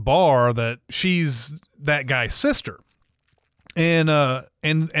on at the bar that she's that guy's sister. And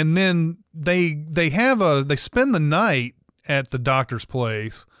then they spend the night at the doctor's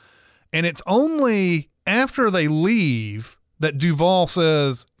place, and it's only after they leave that Duvall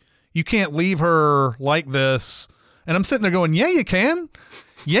says, "You can't leave her like this." And I'm sitting there going, "Yeah, you can.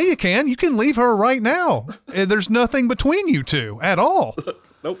 Yeah, you can. You can leave her right now. There's nothing between you two at all."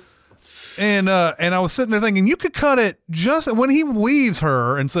 Nope. And I was sitting there thinking, you could cut it just when he leaves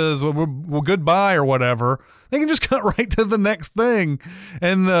her and says, well, goodbye or whatever. They can just cut right to the next thing,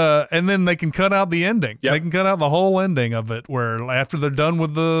 and then they can cut out the ending. Yep. They can cut out the whole ending of it, where after they're done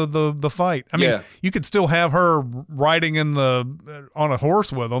with the fight. I mean, you could still have her riding on a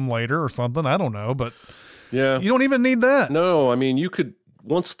horse with them later or something. I don't know, but you don't even need that. No, I mean, you could,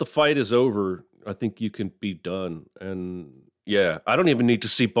 once the fight is over, I think you can be done. And yeah, I don't even need to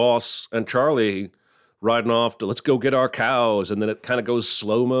see Boss and Charlie riding off to "let's go get our cows," and then it kind of goes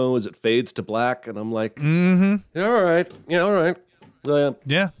slow-mo as it fades to black, and I'm like, yeah, all right.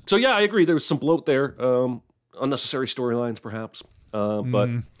 Yeah. So yeah, I agree. There was some bloat there, unnecessary storylines perhaps, but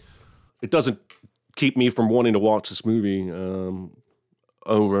it doesn't keep me from wanting to watch this movie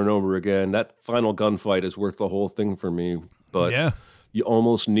over and over again. That final gunfight is worth the whole thing for me, but you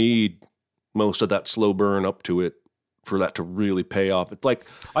almost need most of that slow burn up to it for that to really pay off. It's like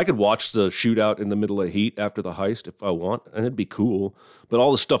I could watch the shootout in the middle of Heat after the heist if I want, and it'd be cool. But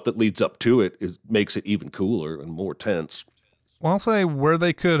all the stuff that leads up to it makes it even cooler and more tense. Well, I'll say where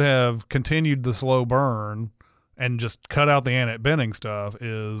they could have continued the slow burn and just cut out the Annette Bening stuff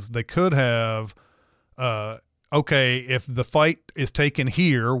is they could have, okay, if the fight is taken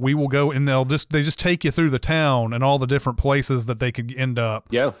here, we will go, and they just take you through the town and all the different places that they could end up.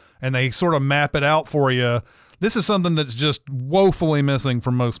 Yeah. And they sort of map it out for you. This is something that's just woefully missing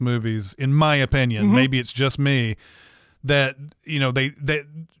from most movies, in my opinion. Maybe it's just me that,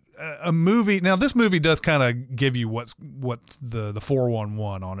 a movie. Now this movie does kind of give you what's the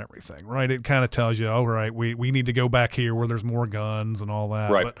 411 on everything, right? It kind of tells you, all right, we need to go back here where there's more guns and all that.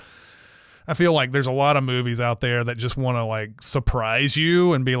 Right. But I feel like there's a lot of movies out there that just want to like surprise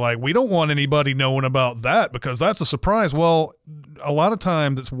you and be like, we don't want anybody knowing about that because that's a surprise. Well, a lot of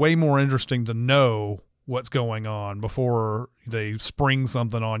times it's way more interesting to know what's going on before they spring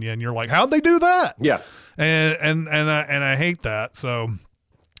something on you and you're like, how'd they do that? Yeah. And I hate that. So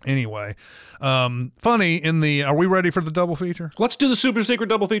anyway, funny are we ready for the double feature? Let's do the super secret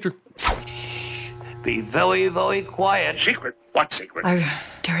double feature. Be very, very quiet. Secret? What secret? Our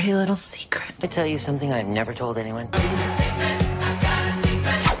dirty little secret. I tell you something I've never told anyone.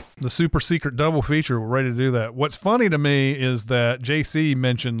 The super secret double feature. We're ready to do that. What's funny to me is that JC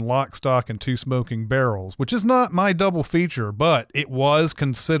mentioned Lock, Stock, and Two Smoking Barrels, which is not my double feature, but it was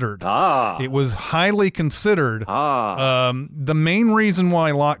considered. It was highly considered. The main reason why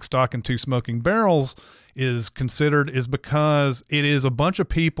Lock, Stock, and Two Smoking Barrels is considered is because it is a bunch of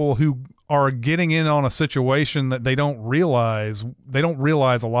people who are getting in on a situation that they don't realize. They don't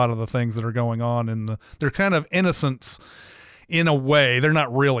realize a lot of the things that are going on they're kind of innocents. In a way, they're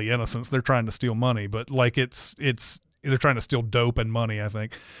not really innocents. They're trying to steal money, but like they're trying to steal dope and money, I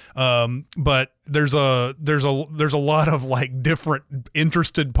think. But there's a lot of like different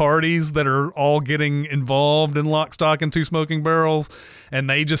interested parties that are all getting involved in Lock, Stock, and Two Smoking Barrels, and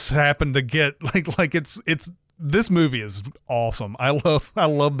they just happen to get like it's. This movie is awesome. I love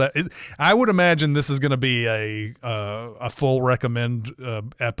that. I would imagine this is going to be a full recommend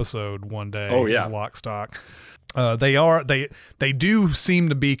episode one day. Oh yeah, Lock, Stock. They do seem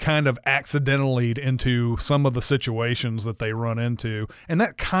to be kind of accidentally into some of the situations that they run into, and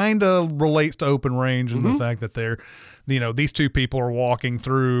that kind of relates to Open Range and the fact that they're, these two people are walking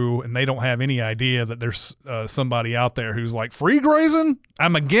through and they don't have any idea that there's somebody out there who's like, free grazing,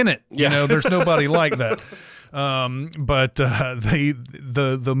 I'm again it. Yeah. There's nobody like that. But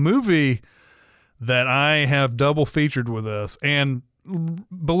the movie that I have double featured with this, and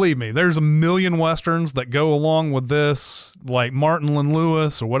believe me, there's a million westerns that go along with this, like Martin and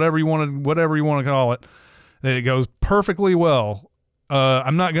Lewis or whatever you want to call it. It goes perfectly well.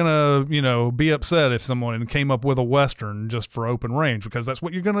 I'm not gonna, be upset if someone came up with a western just for Open Range, because that's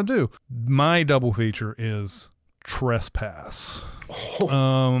what you're gonna do. My double feature is Trespass.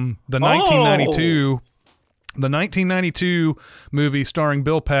 The 1992 movie starring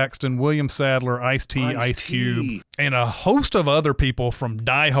Bill Paxton, William Sadler, Ice-T, Ice Cube, and a host of other people from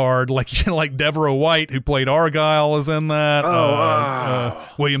Die Hard, like Deborah White, who played Argyle, is in that.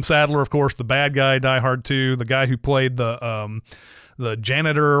 William Sadler, of course, the bad guy, Die Hard 2. The guy who played the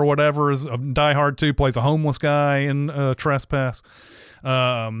janitor or whatever is of Die Hard 2, plays a homeless guy in Trespass.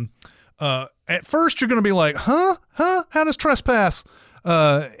 At first, you're going to be like, huh? How does Trespass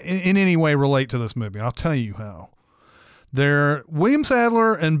in any way relate to this movie? I'll tell you how. William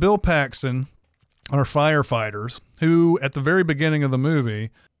Sadler and Bill Paxton are firefighters who, at the very beginning of the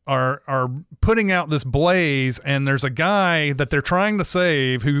movie, are putting out this blaze, and there's a guy that they're trying to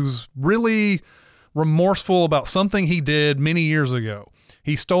save who's really remorseful about something he did many years ago.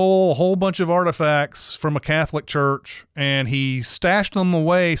 He stole a whole bunch of artifacts from a Catholic church, and he stashed them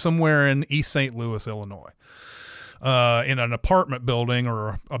away somewhere in East St. Louis, Illinois. In an apartment building,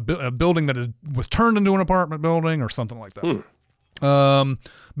 or a building that was turned into an apartment building or something like that.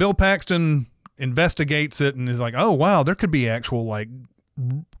 Bill Paxton investigates it and is like, oh, wow, there could be actual like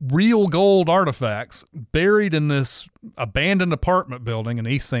real gold artifacts buried in this abandoned apartment building in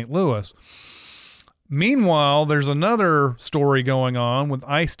East St. Louis. Meanwhile, there's another story going on with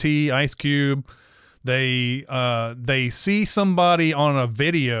Ice-T, Ice Cube. They see somebody on a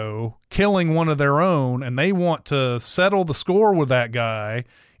video killing one of their own, and they want to settle the score with that guy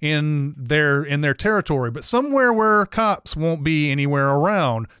in their territory, but somewhere where cops won't be anywhere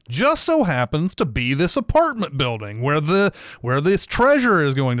around. Just so happens to be this apartment building where this treasure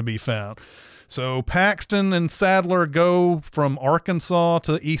is going to be found. So Paxton and Sadler go from Arkansas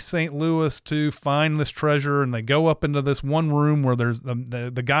to East St. Louis to find this treasure, and they go up into this one room where there's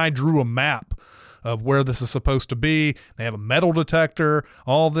the guy drew a map of where this is supposed to be. They have a metal detector,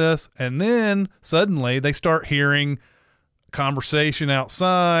 all this, and then suddenly they start hearing conversation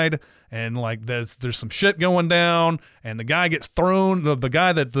outside, and like there's some shit going down, and the guy gets thrown, the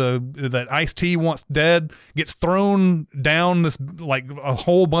guy that Ice-T wants dead gets thrown down this, like, a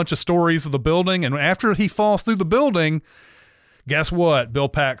whole bunch of stories of the building, and after he falls through the building, guess what? Bill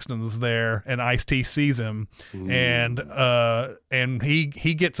Paxton is there, and Ice-T sees him. Ooh. And he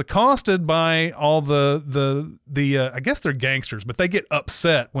gets accosted by all the I guess they're gangsters, but they get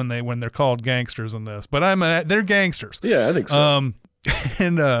upset when they're called gangsters in this. But they're gangsters. Yeah, I think so.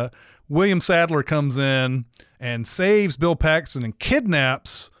 And William Sadler comes in and saves Bill Paxton and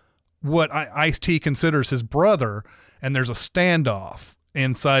kidnaps what Ice-T considers his brother, and there's a standoff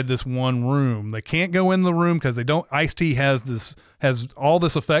inside this one room. They can't go in the room because they don't. Ice-T has all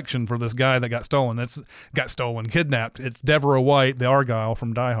this affection for this guy that got kidnapped. It's Deborah White, the Argyle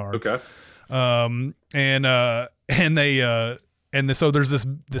from Die Hard. Okay. So there's this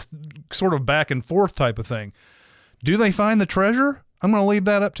sort of back and forth type of thing. Do they find the treasure? I'm going to leave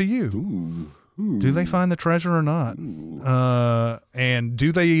that up to you. Ooh. Do they find the treasure or not? And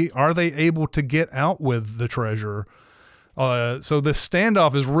are they able to get out with the treasure? So this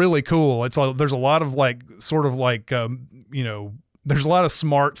standoff is really cool. There's a lot of there's a lot of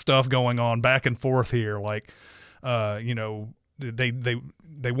smart stuff going on back and forth here. Like, they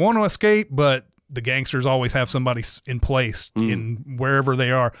want to escape, but the gangsters always have somebody in place in wherever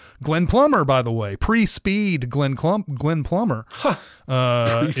they are. Glenn Plummer, by the way, pre-Speed Glenn Plummer,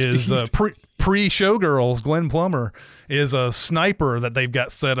 is pre-Showgirls. Glenn Plummer is a sniper that they've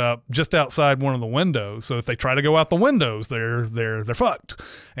got set up just outside one of the windows. So if they try to go out the windows, they're fucked,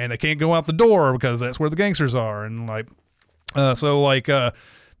 and they can't go out the door because that's where the gangsters are. And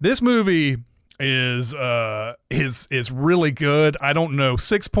this movie is really good. I don't know,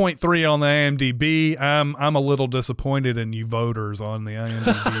 6.3 on the IMDb. I'm a little disappointed in you voters on the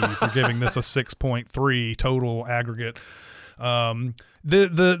IMDb for giving this a 6.3 total aggregate.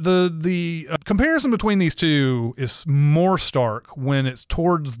 The comparison between these two is more stark when it's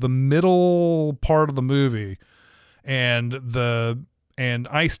towards the middle part of the movie, and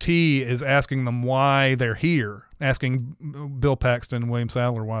Ice-T is asking them why they're here, asking Bill Paxton and William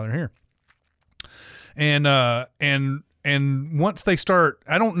Sadler why they're here. And once they start,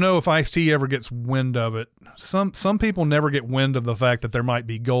 I don't know if Ice-T ever gets wind of it. Some people never get wind of the fact that there might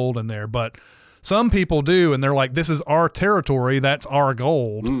be gold in there, but some people do, and they're like, "This is our territory. That's our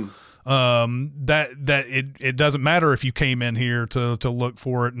gold." That it doesn't matter if you came in here to look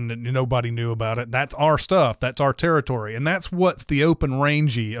for it and nobody knew about it. That's our stuff. That's our territory, and that's what's the open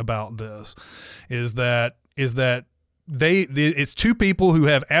rangy about this, is that it's two people who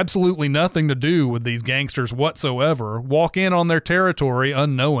have absolutely nothing to do with these gangsters whatsoever walk in on their territory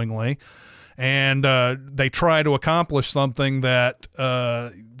unknowingly, and they try to accomplish something that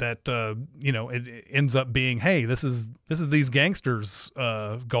it ends up being, hey, this is these gangsters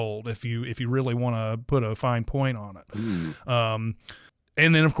gold if you really want to put a fine point on it. And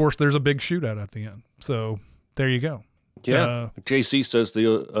then of course there's a big shootout at the end, so there you go. JC says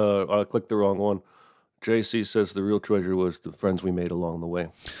I clicked the wrong one. JC says the real treasure was the friends we made along the way.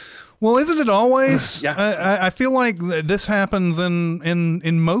 Well, isn't it always? Yeah. I feel like this happens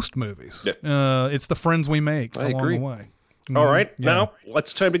in most movies. Yeah. It's the friends we make along the way. All right. Yeah. Now,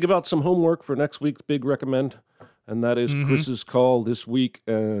 it's time to give out some homework for next week's Big Recommend. And that is Chris's call this week.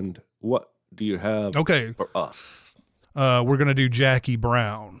 And what do you have for us? We're going to do Jackie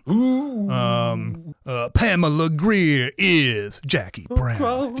Brown. Pamela Greer is Jackie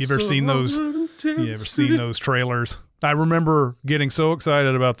Brown. Have you ever seen those trailers? I remember getting so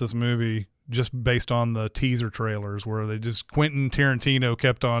excited about this movie just based on the teaser trailers, where Quentin Tarantino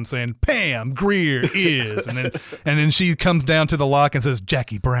kept on saying Pam Greer is, and then she comes down to the lock and says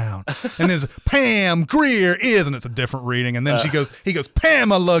Jackie Brown, and there's Pam Greer is, and it's a different reading, and then he goes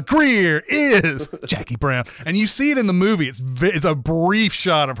Pamela Greer is Jackie Brown, and you see it in the movie. It's a brief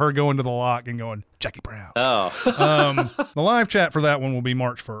shot of her going to the lock and going Jackie Brown. The live chat for that one will be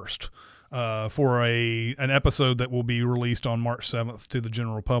March 1st. For an episode that will be released on March 7th to the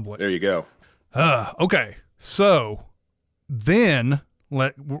general public. There you go. Okay, so then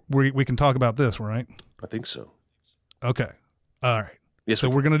we can talk about this, right? I think so. Okay, all right. Yes. So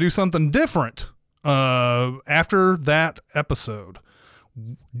we're going to do something different after that episode.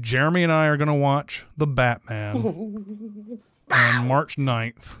 Jeremy and I are going to watch The Batman on March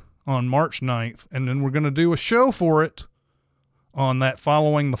 9th. And then we're going to do a show for it on that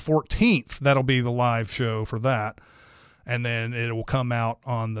following the 14th. That'll be the live show for that. And then it will come out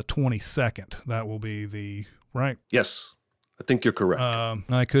on the 22nd. That will be right. Yes. I think you're correct.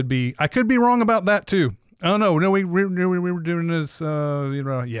 I could be wrong about that too. Oh no, we were doing this.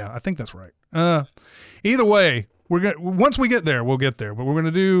 Yeah, I think that's right. Either way, once we get there, we'll get there, but we're going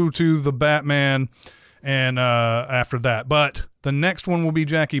to do to the Batman and after that, but the next one will be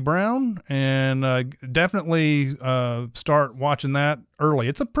Jackie Brown, and definitely start watching that early.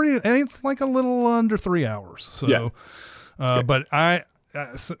 It's like a little under 3 hours. So, yeah. But I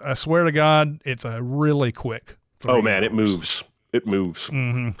swear to God, it's a really quick 3 Oh man, hours. It moves.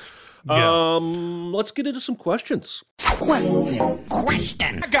 Mm-hmm. Yeah. Let's get into some questions. Question.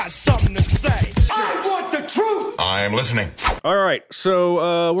 I got something to say. I want the truth. I'm listening. All right.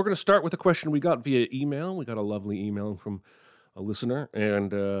 So we're going to start with a question we got via email. We got a lovely email from a listener,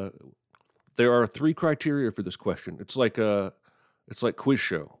 and there are 3 criteria for this question. It's like quiz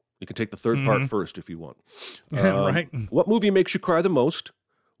show. You can take the third part first if you want. Right. What movie makes you cry the most?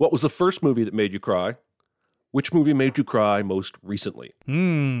 What was the first movie that made you cry? Which movie made you cry most recently?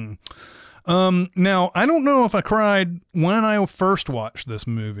 Now, I don't know if I cried when I first watched this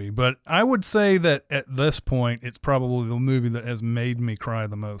movie, but I would say that at this point, it's probably the movie that has made me cry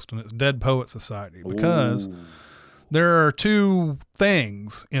the most, and it's Dead Poets Society, because there are 2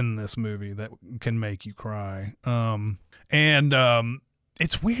 things in this movie that can make you cry.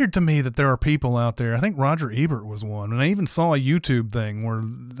 It's weird to me that there are people out there. I think Roger Ebert was one, and I even saw a YouTube thing where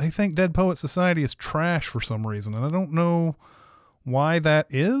they think Dead Poets Society is trash for some reason, and I don't know why that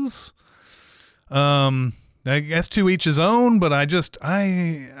is. I guess to each his own, but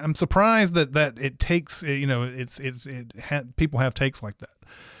I'm surprised that it takes, people have takes like that.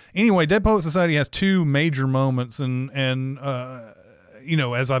 Anyway, Dead Poets Society has 2 major moments, and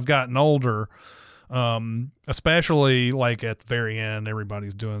as I've gotten older, especially like at the very end,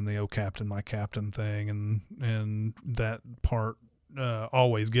 everybody's doing the "Oh Captain, my Captain" thing, and that part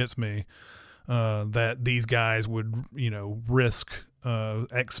always gets me. That these guys would risk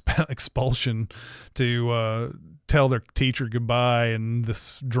expulsion to tell their teacher goodbye in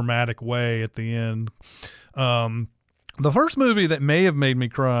this dramatic way at the end. The first movie that may have made me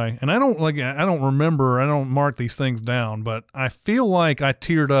cry, and I don't remember, I don't mark these things down, but I feel like I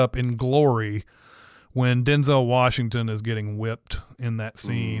teared up in Glory when Denzel Washington is getting whipped in that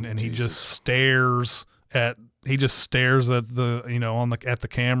scene, and he just stares at the, you know, at the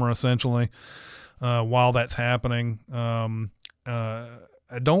camera essentially, while that's happening.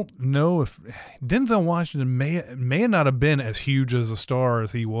 I don't know if Denzel Washington may not have been as huge as a star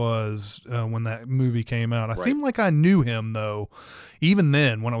as he was when that movie came out. I seem like I knew him though, even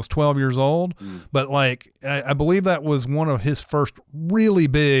then when I was 12 years old. But like I believe that was one of his first really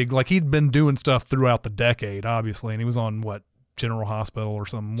big. Like he'd been doing stuff throughout the decade, obviously, and he was on what, General Hospital or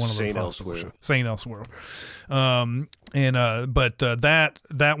something. One of those hospitals. St. Elsewhere. But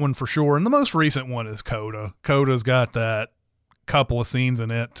that one for sure. And the most recent one is Coda. Coda's got that couple of scenes in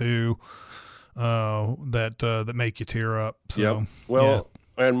it too that make you tear up. So, yep. Well,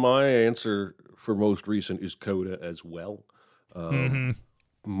 and my answer for most recent is Coda as well.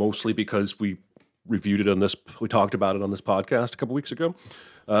 Mostly because we reviewed it we talked about it on this podcast a couple weeks ago.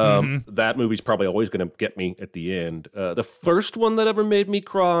 That movie's probably always going to get me at the end. The first one that ever made me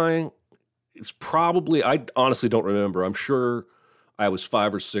cry is probably, I honestly don't remember. I'm sure I was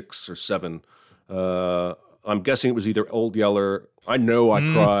 5 or 6 or 7. I'm guessing it was either Old Yeller. I know I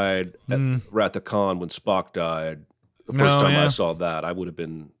cried at Wrath of Khan when Spock died. The first time I saw that, I would have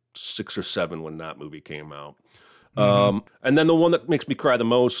been 6 or 7 when that movie came out. And then the one that makes me cry the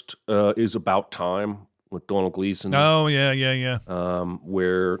most is About Time with Donald Gleason. Oh, yeah.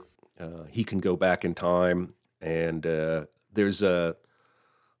 Where he can go back in time, and there's a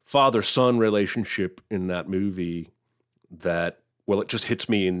father-son relationship in that movie that, well, it just hits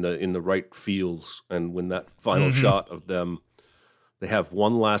me in the right feels. And when that final shot of them, they have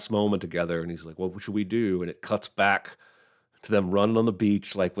one last moment together, and he's like, "What should we do?" And it cuts back to them running on the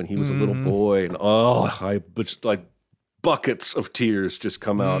beach, like when he was a little boy, and just like buckets of tears just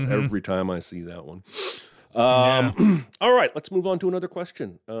come out every time I see that one. All right, let's move on to another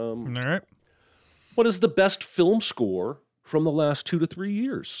question. All right. What is the best film score from the last 2 to 3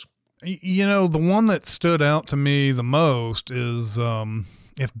 years? You know, the one that stood out to me the most is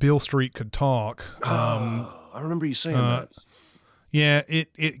If Beale Street Could Talk. I remember you saying that. Yeah,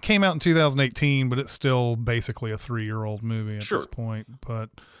 it came out in 2018, but it's still basically a 3-year-old movie at this point. But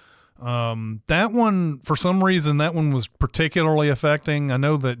that one, for some reason, that one was particularly affecting. I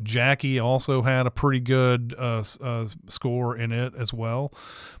know that Jackie also had a pretty good score in it as well.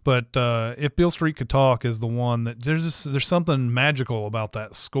 But If Beale Street Could Talk is the one that there's something magical about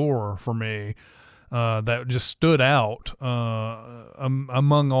that score for me. That just stood out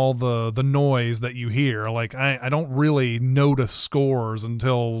among all the noise that you hear. Like I don't really notice scores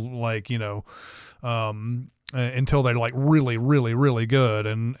until like, you know, until they're like really, really, really good.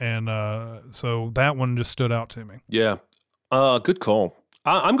 And so that one just stood out to me. Yeah. Good call.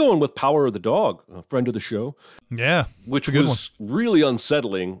 I'm going with Power of the Dog, a friend of the show. Yeah. Which was really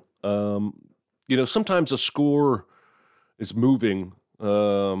unsettling. You know, sometimes a score is moving,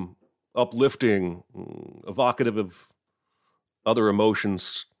 uplifting, evocative of other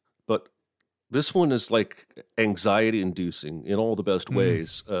emotions, but this one is like anxiety-inducing in all the best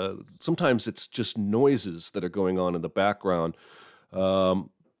ways. Sometimes it's just noises that are going on in the background,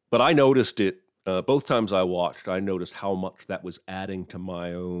 but I noticed it both times I watched. I noticed how much that was adding to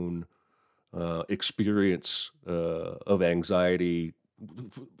my own experience of anxiety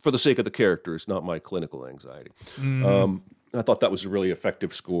for the sake of the characters, not my clinical anxiety. I thought that was a really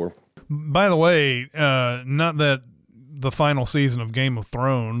effective score. By the way, not that the final season of Game of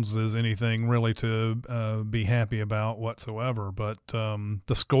Thrones is anything really to be happy about whatsoever, but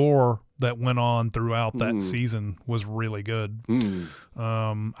the score that went on throughout that season was really good.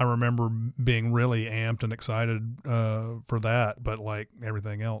 I remember being really amped and excited for that, but like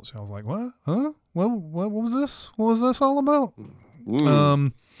everything else, I was like, "What? Huh? What was this? What was this all about?"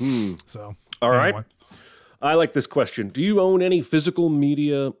 So, all right. I like this question. Do you own any physical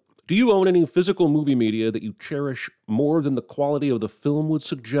movie media that you cherish more than the quality of the film would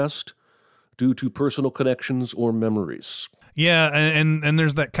suggest due to personal connections or memories? Yeah, and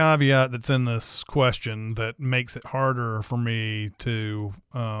there's that caveat that's in this question that makes it harder for me to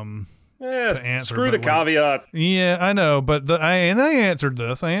answer. Screw the caveat. Yeah, I know, but I answered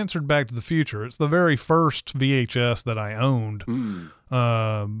this. I answered Back to the Future. It's the very first VHS that I owned.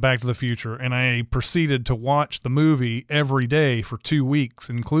 Back to the Future, and I proceeded to watch the movie every day for 2 weeks,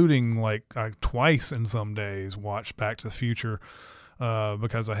 including like twice in some days watched Back to the Future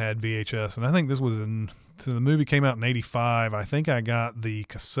because I had VHS. And I think this was the movie came out in 85. I think I got the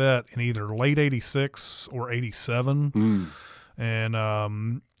cassette in either late 86 or 87. And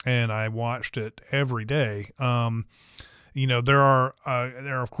I watched it every day. there are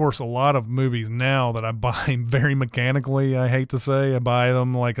of course a lot of movies now that I buy very mechanically. I hate to say, I buy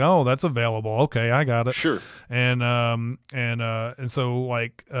them like, oh, that's available. Okay, I got it. Sure. And so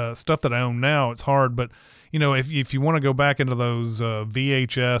like stuff that I own now, it's hard. But if you want to go back into those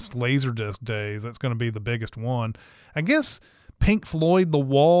VHS Laserdisc days, that's going to be the biggest one. I guess Pink Floyd, The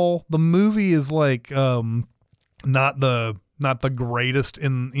Wall, the movie is like not the greatest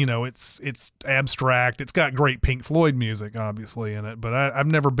in, it's abstract. It's got great Pink Floyd music obviously in it, but I've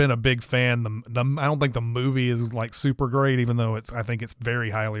never been a big fan. I don't think the movie is like super great, even though I think it's very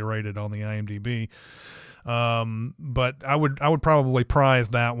highly rated on the IMDb. But I would probably prize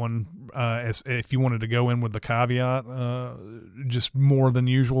that one as if you wanted to go in with the caveat, just more than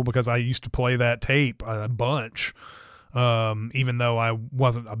usual, because I used to play that tape a bunch. Even though I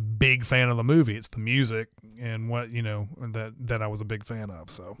wasn't a big fan of the movie, it's the music and what, that I was a big fan of.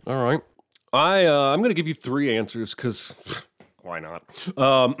 So, all right. I'm going to give you 3 answers because why not?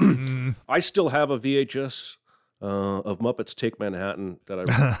 I still have a VHS, of Muppets Take Manhattan that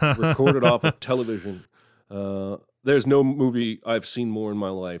I recorded off of television. There's no movie I've seen more in my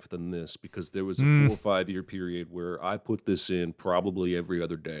life than this, because there was a 4 or 5 year period where I put this in probably every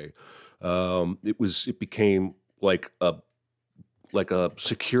other day. It became like a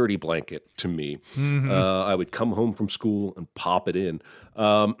security blanket to me. I would come home from school and pop it in.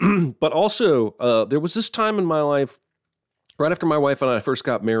 But also, there was this time in my life, right after my wife and I first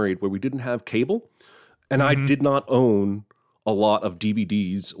got married, where we didn't have cable, and I did not own a lot of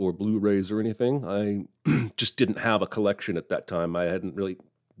DVDs or Blu-rays or anything. I just didn't have a collection at that time. I hadn't really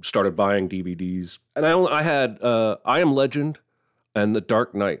started buying DVDs. And I had I Am Legend and The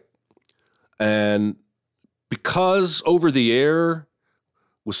Dark Knight. And because over the air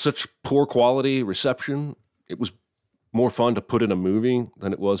was such poor quality reception, it was more fun to put in a movie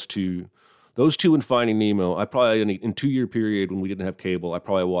than it was to those 2 and Finding Nemo. I probably, in 2 year period when we didn't have cable, I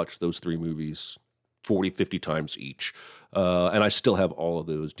probably watched those 3 movies 40, 50 times each. And I still have all of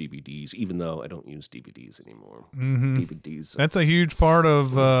those DVDs, even though I don't use DVDs anymore. DVDs. That's a huge part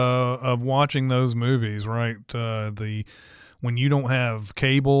of watching those movies, right? When you don't have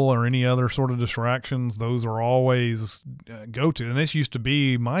cable or any other sort of distractions, those are always go to. And this used to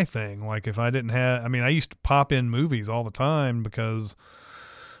be my thing. Like if I didn't have, I used to pop in movies all the time because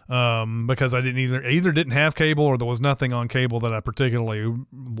I didn't either didn't have cable, or there was nothing on cable that I particularly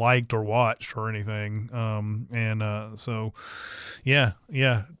liked or watched or anything. So yeah,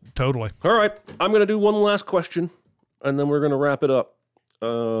 totally. All right. I'm going to do one last question and then we're going to wrap it up.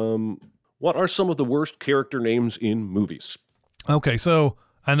 What are some of the worst character names in movies? Okay, so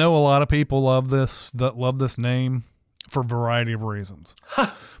I know a lot of people love this name for a variety of reasons.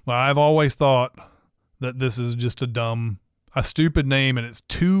 But I've always thought that this is just a stupid name, and it's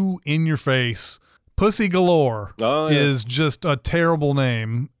too in your face. Pussy Galore is just a terrible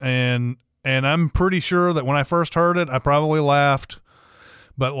name, and I'm pretty sure that when I first heard it, I probably laughed.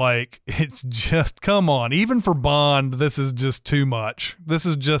 But like, it's just, come on, even for Bond, this is just too much.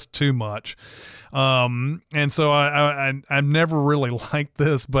 And so I've never really liked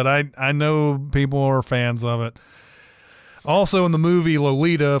this, but I know people are fans of it. Also in the movie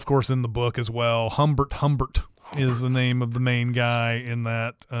Lolita, of course, in the book as well, Humbert is the name of the main guy in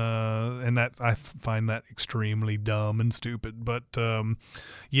that, and that I find that extremely dumb and stupid. But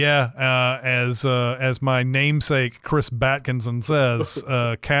as my namesake Chris Batkinson says,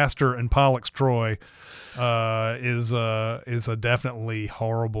 Castor and Pollux Troy is a definitely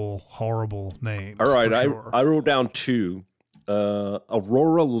horrible name. All right, sure. I wrote down 2.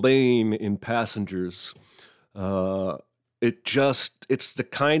 Aurora Lane in Passengers. It's the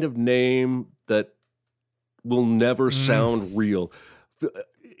kind of name that will never sound real.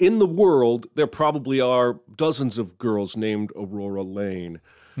 In the world, there probably are dozens of girls named Aurora Lane,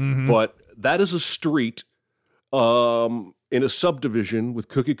 but that is a street in a subdivision with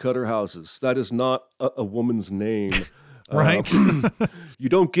cookie cutter houses. That is not a woman's name. Right.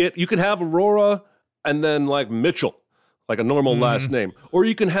 You can have Aurora and then like Mitchell, like a normal last name. Or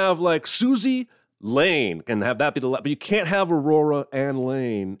you can have like Susie Lane and have that be the last, but you can't have Aurora and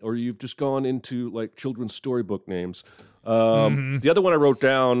Lane, or you've just gone into like children's storybook names. The other one I wrote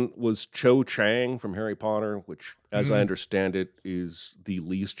down was Cho Chang from Harry Potter, which, as I understand it, is the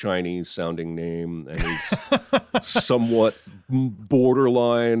least Chinese sounding name and is somewhat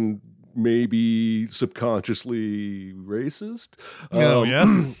borderline, maybe subconsciously racist. Oh,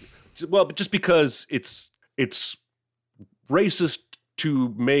 yeah. Well, but just because it's racist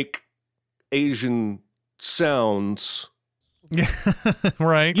to make Asian sounds. Yeah,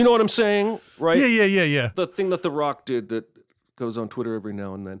 right. You know what I'm saying, right? Yeah. The thing that The Rock did that goes on Twitter every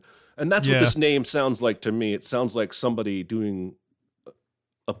now and then. And that's what this name sounds like to me. It sounds like somebody doing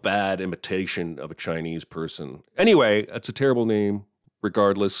a bad imitation of a Chinese person. Anyway, that's a terrible name,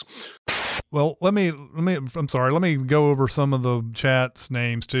 regardless. Well, let me go over some of the chat's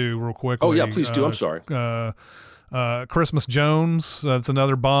names too, real quickly. Oh yeah, please do. I'm sorry. Christmas Jones, that's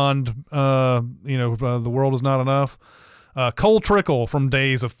another Bond. The World Is Not Enough. Cole Trickle from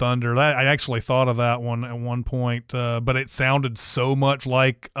Days of Thunder. I actually thought of that one at one point, but it sounded so much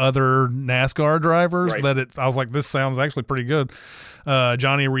like other NASCAR drivers that I was like, this sounds actually pretty good.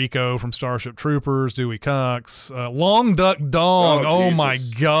 Johnny Rico from Starship Troopers, Dewey Cox, Long Duck Dong. Oh my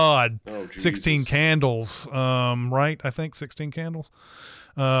God. 16 Candles. Right. I think 16 Candles.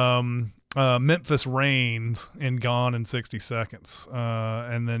 Memphis Reigns in Gone in 60 Seconds.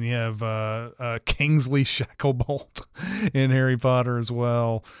 And then you have Kingsley Shacklebolt in Harry Potter as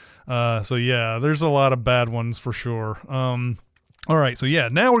well. So yeah, there's a lot of bad ones for sure. All right, so yeah,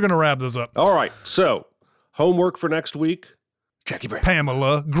 now we're going to wrap this up. All right, so homework for next week. Jackie Brown.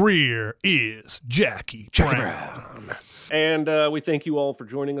 Pamela Greer is Jackie Brown. And we thank you all for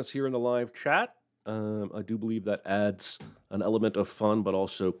joining us here in the live chat. I do believe that adds an element of fun, but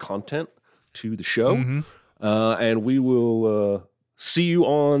also content to the show. Mm-hmm. And we will see you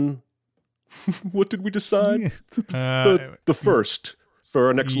on, what did we decide? The first for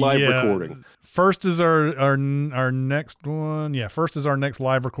our next live recording. First is our next one. Yeah, first is our next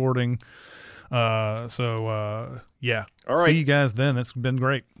live recording. Yeah. All right. See you guys then. It's been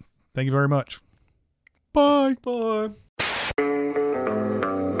great. Thank you very much. Bye. Bye.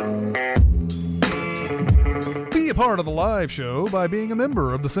 Be a part of the live show by being a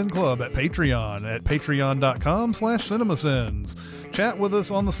member of the Sin Club at Patreon at patreon.com/CinemaSins. Chat with us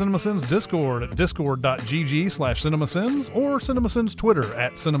on the CinemaSins Discord at discord.gg/CinemaSins or CinemaSins Twitter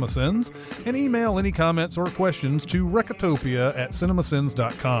at CinemaSins, and email any comments or questions to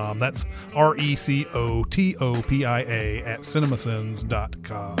Recotopia@cinemasins.com. That's RECOTOPIA at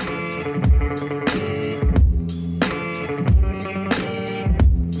cinemasins.com.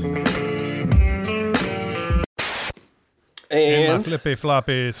 And my flippy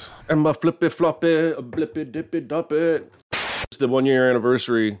floppies. And my flippy floppy, blippy dippy doppy. It's the 1 year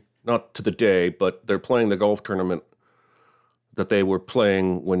anniversary, not to the day, but they're playing the golf tournament that they were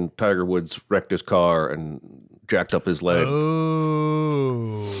playing when Tiger Woods wrecked his car and jacked up his leg.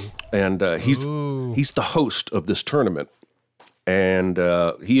 Oh. And he's the host of this tournament. And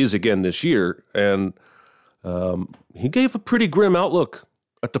he is again this year. And he gave a pretty grim outlook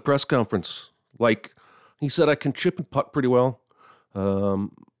at the press conference. Like, he said, I can chip and putt pretty well,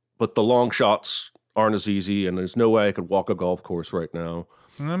 but the long shots aren't as easy, and there's no way I could walk a golf course right now.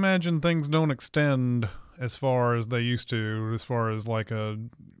 I imagine things don't extend as far as they used to, as far as like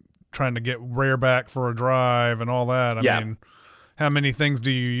trying to get rear back for a drive and all that. I mean, how many things do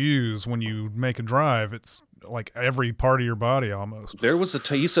you use when you make a drive? It's like every part of your body almost.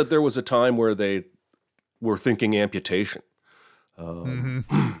 He said there was a time where they were thinking amputation.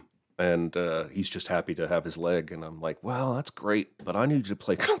 And he's just happy to have his leg. And I'm like, well, that's great, but I need you to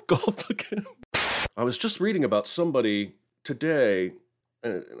play golf again. I was just reading about somebody today,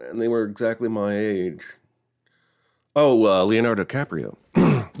 and they were exactly my age. Oh, Leonardo DiCaprio.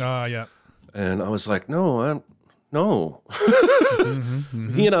 Yeah. And I was like, no.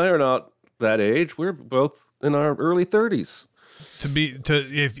 Mm-hmm. He and I are not that age. We're both in our early 30s.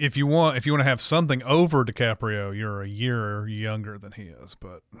 If you want to have something over DiCaprio, you're a year younger than he is.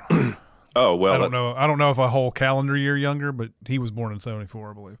 But oh well, I don't know if a whole calendar year younger, but he was born in 1974,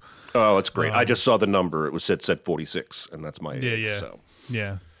 I believe. Oh, that's great. I just saw the number. It said 46, and that's my age. Yeah. So.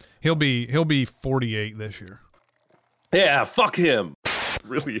 Yeah, he'll be 48 this year. Yeah, fuck him. It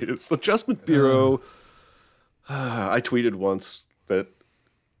really is. The Adjustment Bureau. I tweeted once that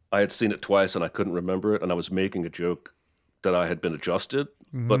I had seen it twice and I couldn't remember it, and I was making a joke that I had been adjusted,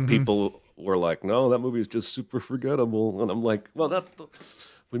 but people were like, no, that movie is just super forgettable. And I'm like, well,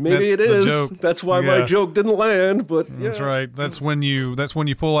 maybe it is. Joke. That's why my joke didn't land, but yeah. That's right. That's when you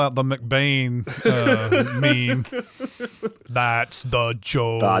pull out the McBain meme. That's the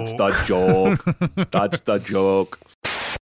joke. That's the joke. That's the joke.